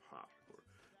 Afro-pop or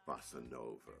bossa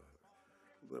nova,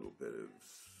 a little bit of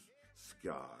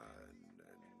ska and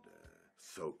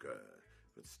soca,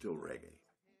 but still reggae.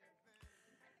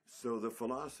 So the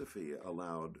philosophy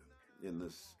allowed, in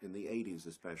the 80s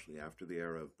especially, after the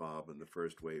era of Bob and the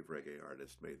first wave reggae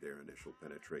artists made their initial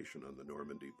penetration on the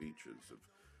Normandy beaches of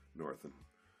North and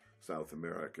South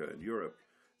America and Europe,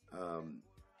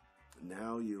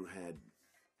 now you had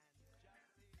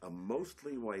a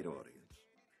mostly white audience.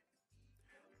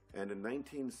 And in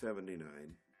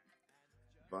 1979,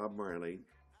 Bob Marley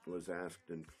was asked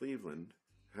in Cleveland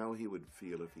how he would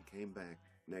feel if he came back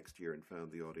next year and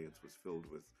found the audience was filled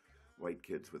with white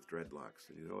kids with dreadlocks.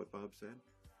 And you know what Bob said?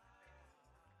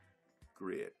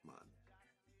 Great, man.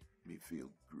 Me feel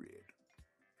great.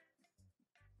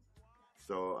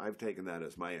 So I've taken that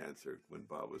as my answer when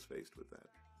Bob was faced with that.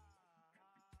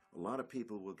 A lot of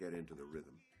people will get into the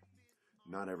rhythm.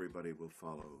 Not everybody will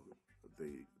follow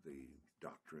the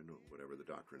doctrine, or whatever the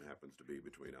doctrine happens to be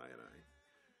between I and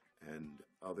I. And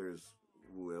others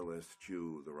will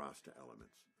eschew the Rasta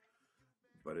elements.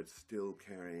 But it's still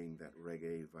carrying that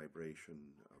reggae vibration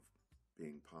of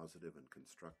being positive and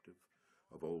constructive,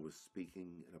 of always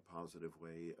speaking in a positive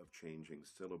way, of changing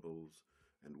syllables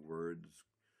and words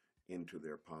into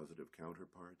their positive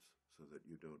counterparts so that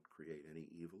you don't create any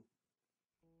evil,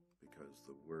 because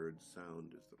the word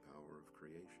sound is the power of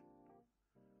creation.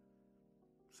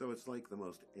 So it's like the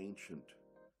most ancient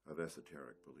of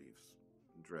esoteric beliefs,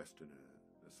 dressed in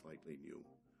a slightly new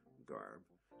garb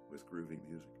with groovy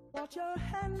music. What your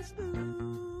hands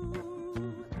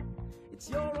do, it's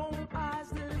your own eyes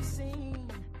that have seen.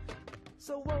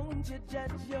 So won't you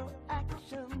judge your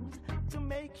actions to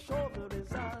make sure the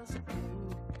results are true?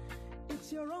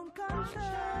 It's your own conscience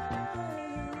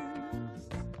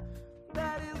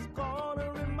that is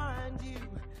gonna remind you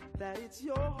that it's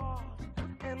your heart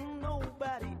and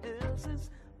nobody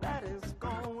else's that is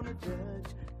gonna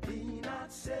judge. Be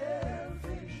not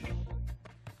selfish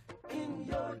in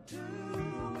your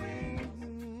doing.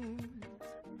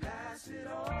 Pass it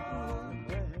on.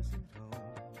 Pass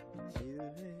it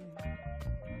on.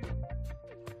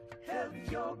 Help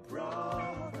your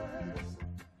brothers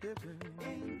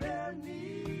in their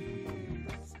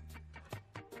needs.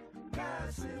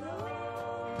 Pass it on.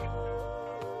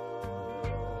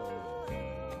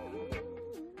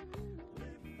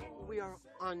 We are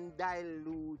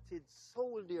undiluted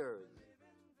soldiers.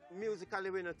 Musically,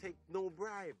 we don't take no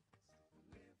bribe.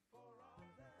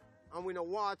 And we don't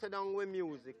water down with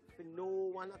music for no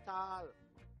one at all.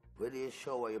 Whether you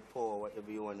shower, you pour,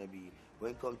 whatever you want to be,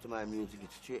 when it comes to my music,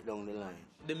 it's straight down the line.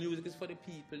 The music is for the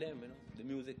people, them, you know. The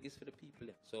music is for the people,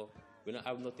 them. So we don't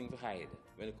have nothing to hide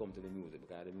when it comes to the music,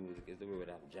 because the music is the word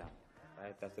of jam.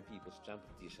 Right? That's the people's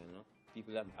competition, you know.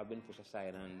 People have been pushed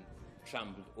aside and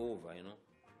trampled over, you know.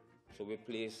 So we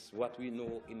place what we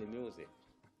know in the music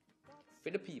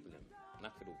for the people, them,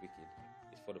 not for the wicked.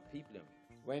 It's for the people, them.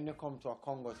 When you come to a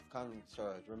Congos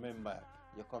concert, remember,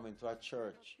 you're coming to a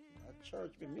church. A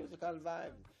church with musical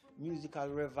vibe, musical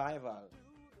revival.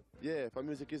 Yeah, for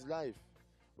music is life.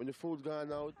 When the food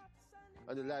gone out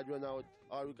and the light run out,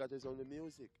 all we got is only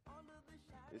music.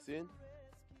 You see?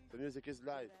 The music is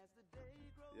life.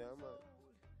 Yeah, man.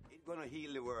 It's gonna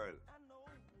heal the world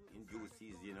in due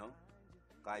season, you know?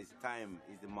 Because time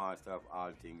is the master of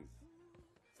all things.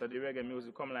 So the reggae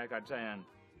music come like a giant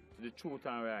to the truth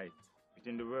and right,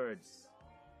 within the words.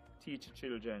 Teach the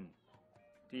children,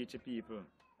 teach the people.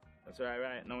 That's why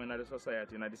right now in the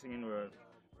society, in the singing world,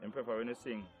 I prefer when you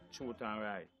sing truth and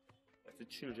right. That the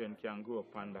children can grow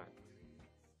up on that.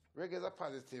 Reggae is a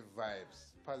positive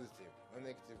vibes, positive. No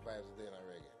negative vibes are there in a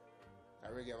reggae.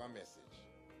 A reggae have a message.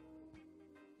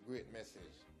 Great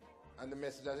message. And the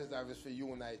message that is obvious for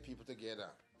unite people together.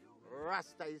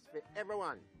 Rasta is for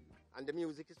everyone, and the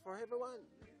music is for everyone.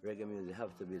 Reggae music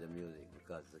have to be the music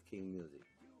because it's the king music.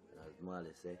 And as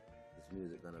Marley say, this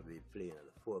music gonna be playing at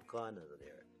the four corners of the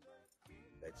earth.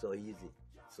 It's so easy,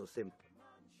 so simple.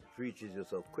 It reaches you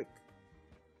so quick.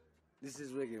 This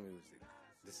is reggae music.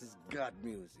 This is God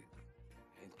music.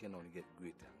 And it can only get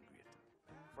greater and greater.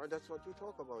 For that's what we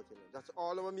talk about, you know. That's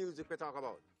all our music we talk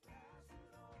about.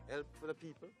 Help for the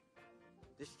people,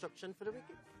 destruction for the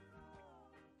wicked.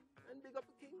 And big up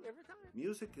the king every time.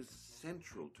 Music is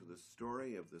central to the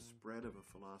story of the spread of a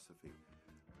philosophy.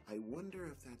 I wonder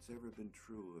if that's ever been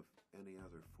true of any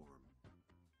other form.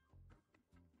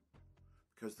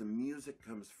 Because the music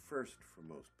comes first for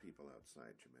most people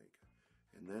outside Jamaica,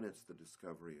 and then it's the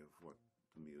discovery of what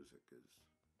the music is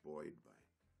buoyed by.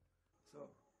 So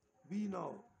we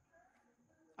now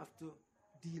have to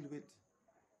deal with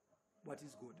what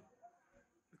is good,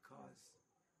 because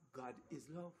God is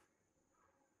love,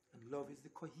 and love is the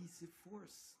cohesive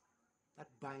force that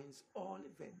binds all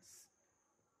events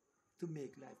to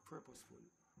make life purposeful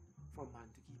for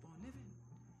man to keep on living.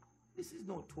 This is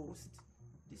no toast.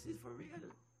 This is for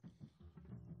real.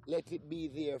 Let it be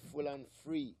there full and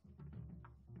free.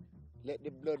 Let the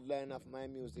bloodline of my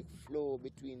music flow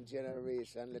between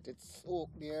generations. Let it soak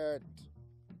the earth.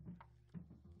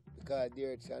 Because the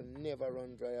earth shall never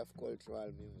run dry of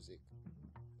cultural music.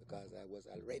 Because I was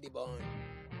already born.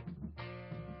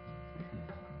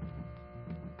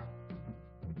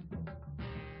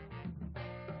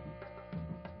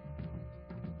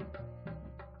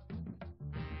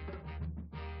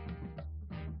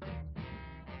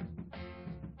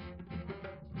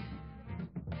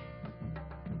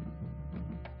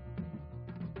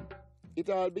 It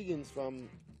all begins from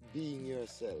being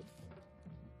yourself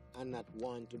and not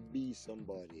want to be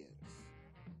somebody else.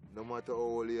 No matter how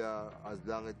old you are, as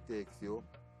long as it takes you,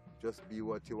 just be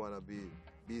what you want to be.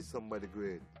 Be somebody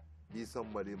great. Be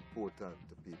somebody important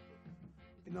to people.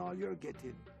 In all you're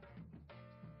getting,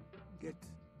 get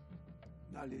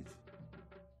knowledge,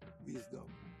 wisdom,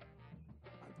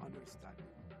 and understanding.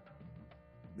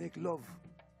 Make love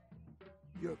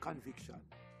your conviction.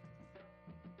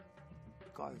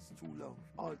 Because through love,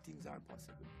 all things are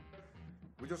possible.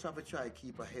 We just have to try to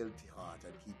keep a healthy heart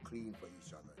and keep clean for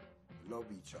each other. Love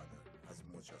each other as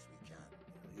much as we can.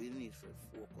 We need to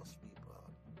focus people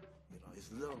on.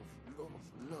 It's love, love,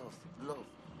 love, love.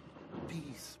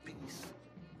 Peace, peace.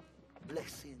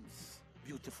 Blessings,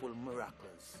 beautiful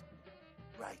miracles.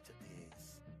 Brighter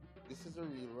days. This is a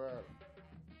real world.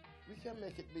 We can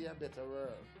make it be a better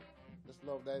world. Just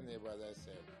love thy neighbor as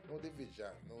thyself. No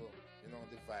division, no,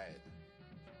 divide.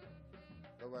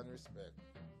 Love and respect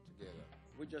together.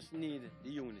 We just need the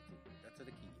unity. That's the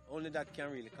key. Only that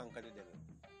can really conquer the devil.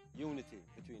 Unity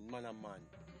between man and man,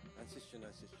 and sister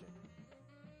and sister.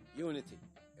 Unity.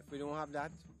 If we don't have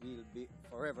that, we'll be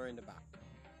forever in the back.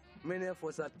 Many of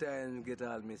us at times get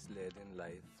all misled in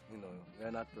life.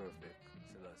 We're not perfect.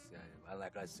 And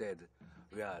like I said,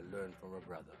 we all learn from our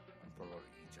brother and from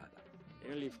each other.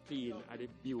 You live clean are the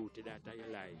beauty that of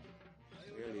your life.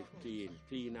 You live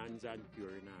clean hands and pure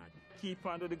in heart. Keep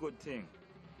on to the good thing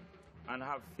and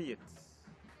have faith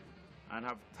and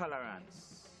have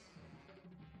tolerance.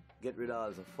 Get rid of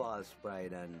all the false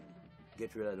pride and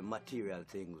get rid of the material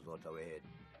things out of our head.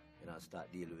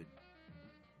 Start dealing with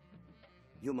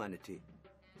humanity.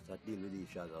 Start dealing with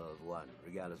each other as one,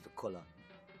 regardless of color,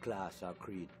 class or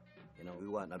creed. We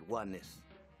want that oneness.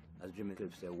 As Jimmy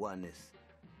Cliff said, oneness.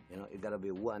 It gotta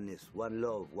be oneness, one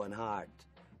love, one heart,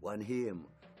 one aim,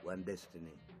 one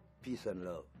destiny. Peace and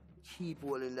love. Keep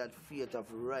holding that faith of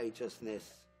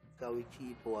righteousness, because we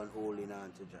keep on holding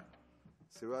on to Jah.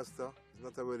 See, Rasta is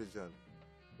not a religion.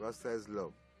 Rasta is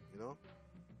love,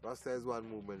 Rasta is one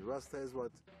movement. Rasta is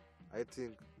what I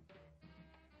think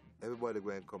everybody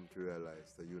going to come to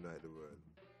realize to unite the world.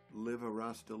 Live a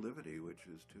Rasta-livity, which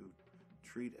is to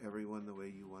treat everyone the way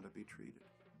you want to be treated,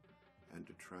 and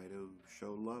to try to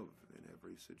show love in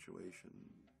every situation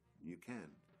you can,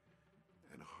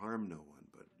 and harm no one,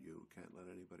 but you can't let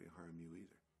anybody harm you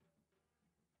either.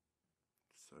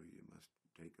 So you must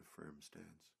take a firm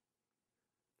stance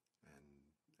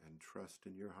and trust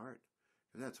in your heart.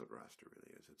 And that's what Rasta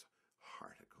really is. It's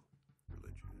heartical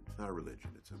religion. It's not a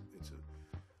religion. It's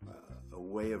a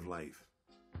way of life.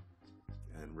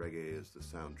 And reggae is the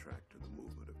soundtrack to the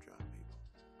movement of Jah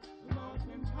people.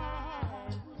 Mountain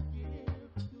high will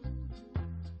give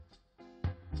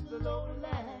to the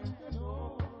lowland and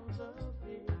all the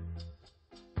big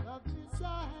of this I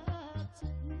have to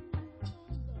give.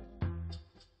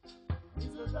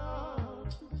 Is a love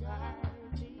to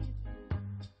guide me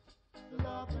through. The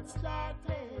love that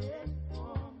started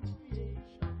from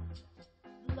creation.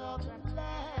 The love that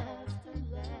lasts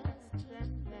and lasts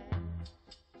and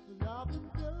lasts. The love that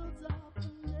builds up a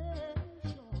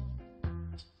nation.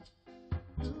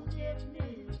 You give me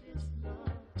this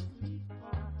love, sweet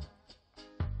heart.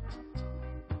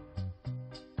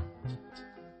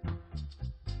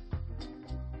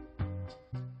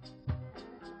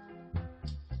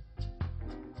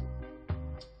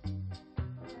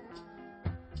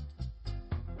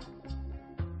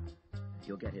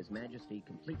 You'll get His Majesty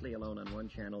completely alone on one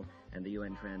channel and the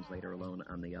UN translator alone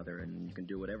on the other, and you can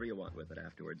do whatever you want with it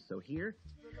afterwards. So here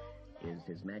is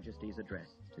His Majesty's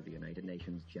address to the United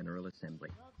Nations General Assembly.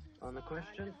 On the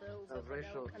question of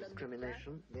racial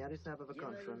discrimination, the Addis Ababa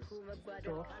Conference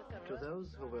taught to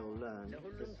those who will learn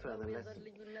this further lesson,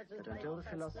 that until the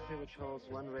philosophy which holds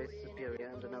one race superior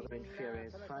and another inferior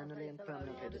is finally and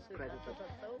permanently discredited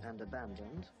and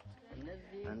abandoned,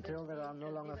 until there are no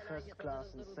longer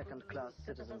first-class and second-class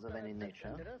citizens of any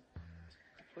nature,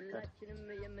 that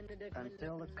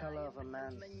until the color of a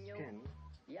man's skin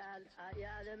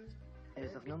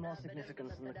is of no more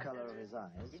significance than the color of his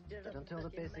eyes, that until the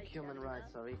basic human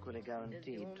rights are equally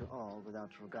guaranteed to all without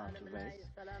regard to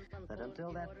race, that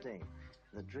until that day,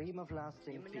 the dream of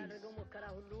lasting peace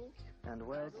and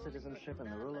world citizenship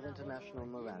and the rule of international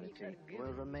morality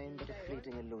will remain but a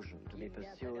fleeting illusion to be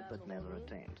pursued but never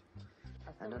attained.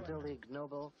 And until the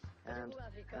ignoble and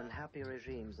unhappy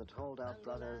regimes that hold our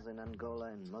brothers in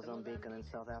Angola, in Mozambique and in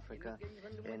South Africa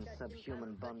in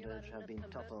subhuman bondage have been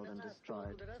toppled and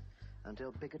destroyed,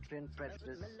 until bigotry and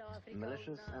prejudice,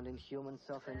 malicious and inhuman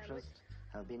self-interest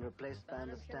have been replaced by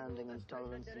understanding and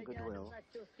tolerance and goodwill,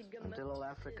 until all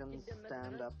Africans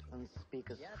stand up and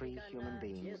speak as free human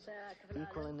beings,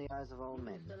 equal in the eyes of all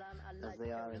men, as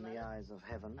they are in the eyes of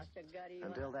heaven,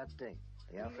 until that day,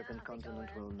 the African continent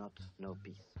will not know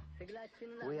peace.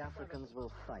 We Africans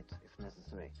will fight if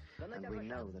necessary, and we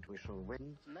know that we shall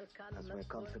win, as we're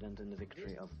confident in the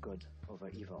victory of good over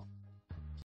evil.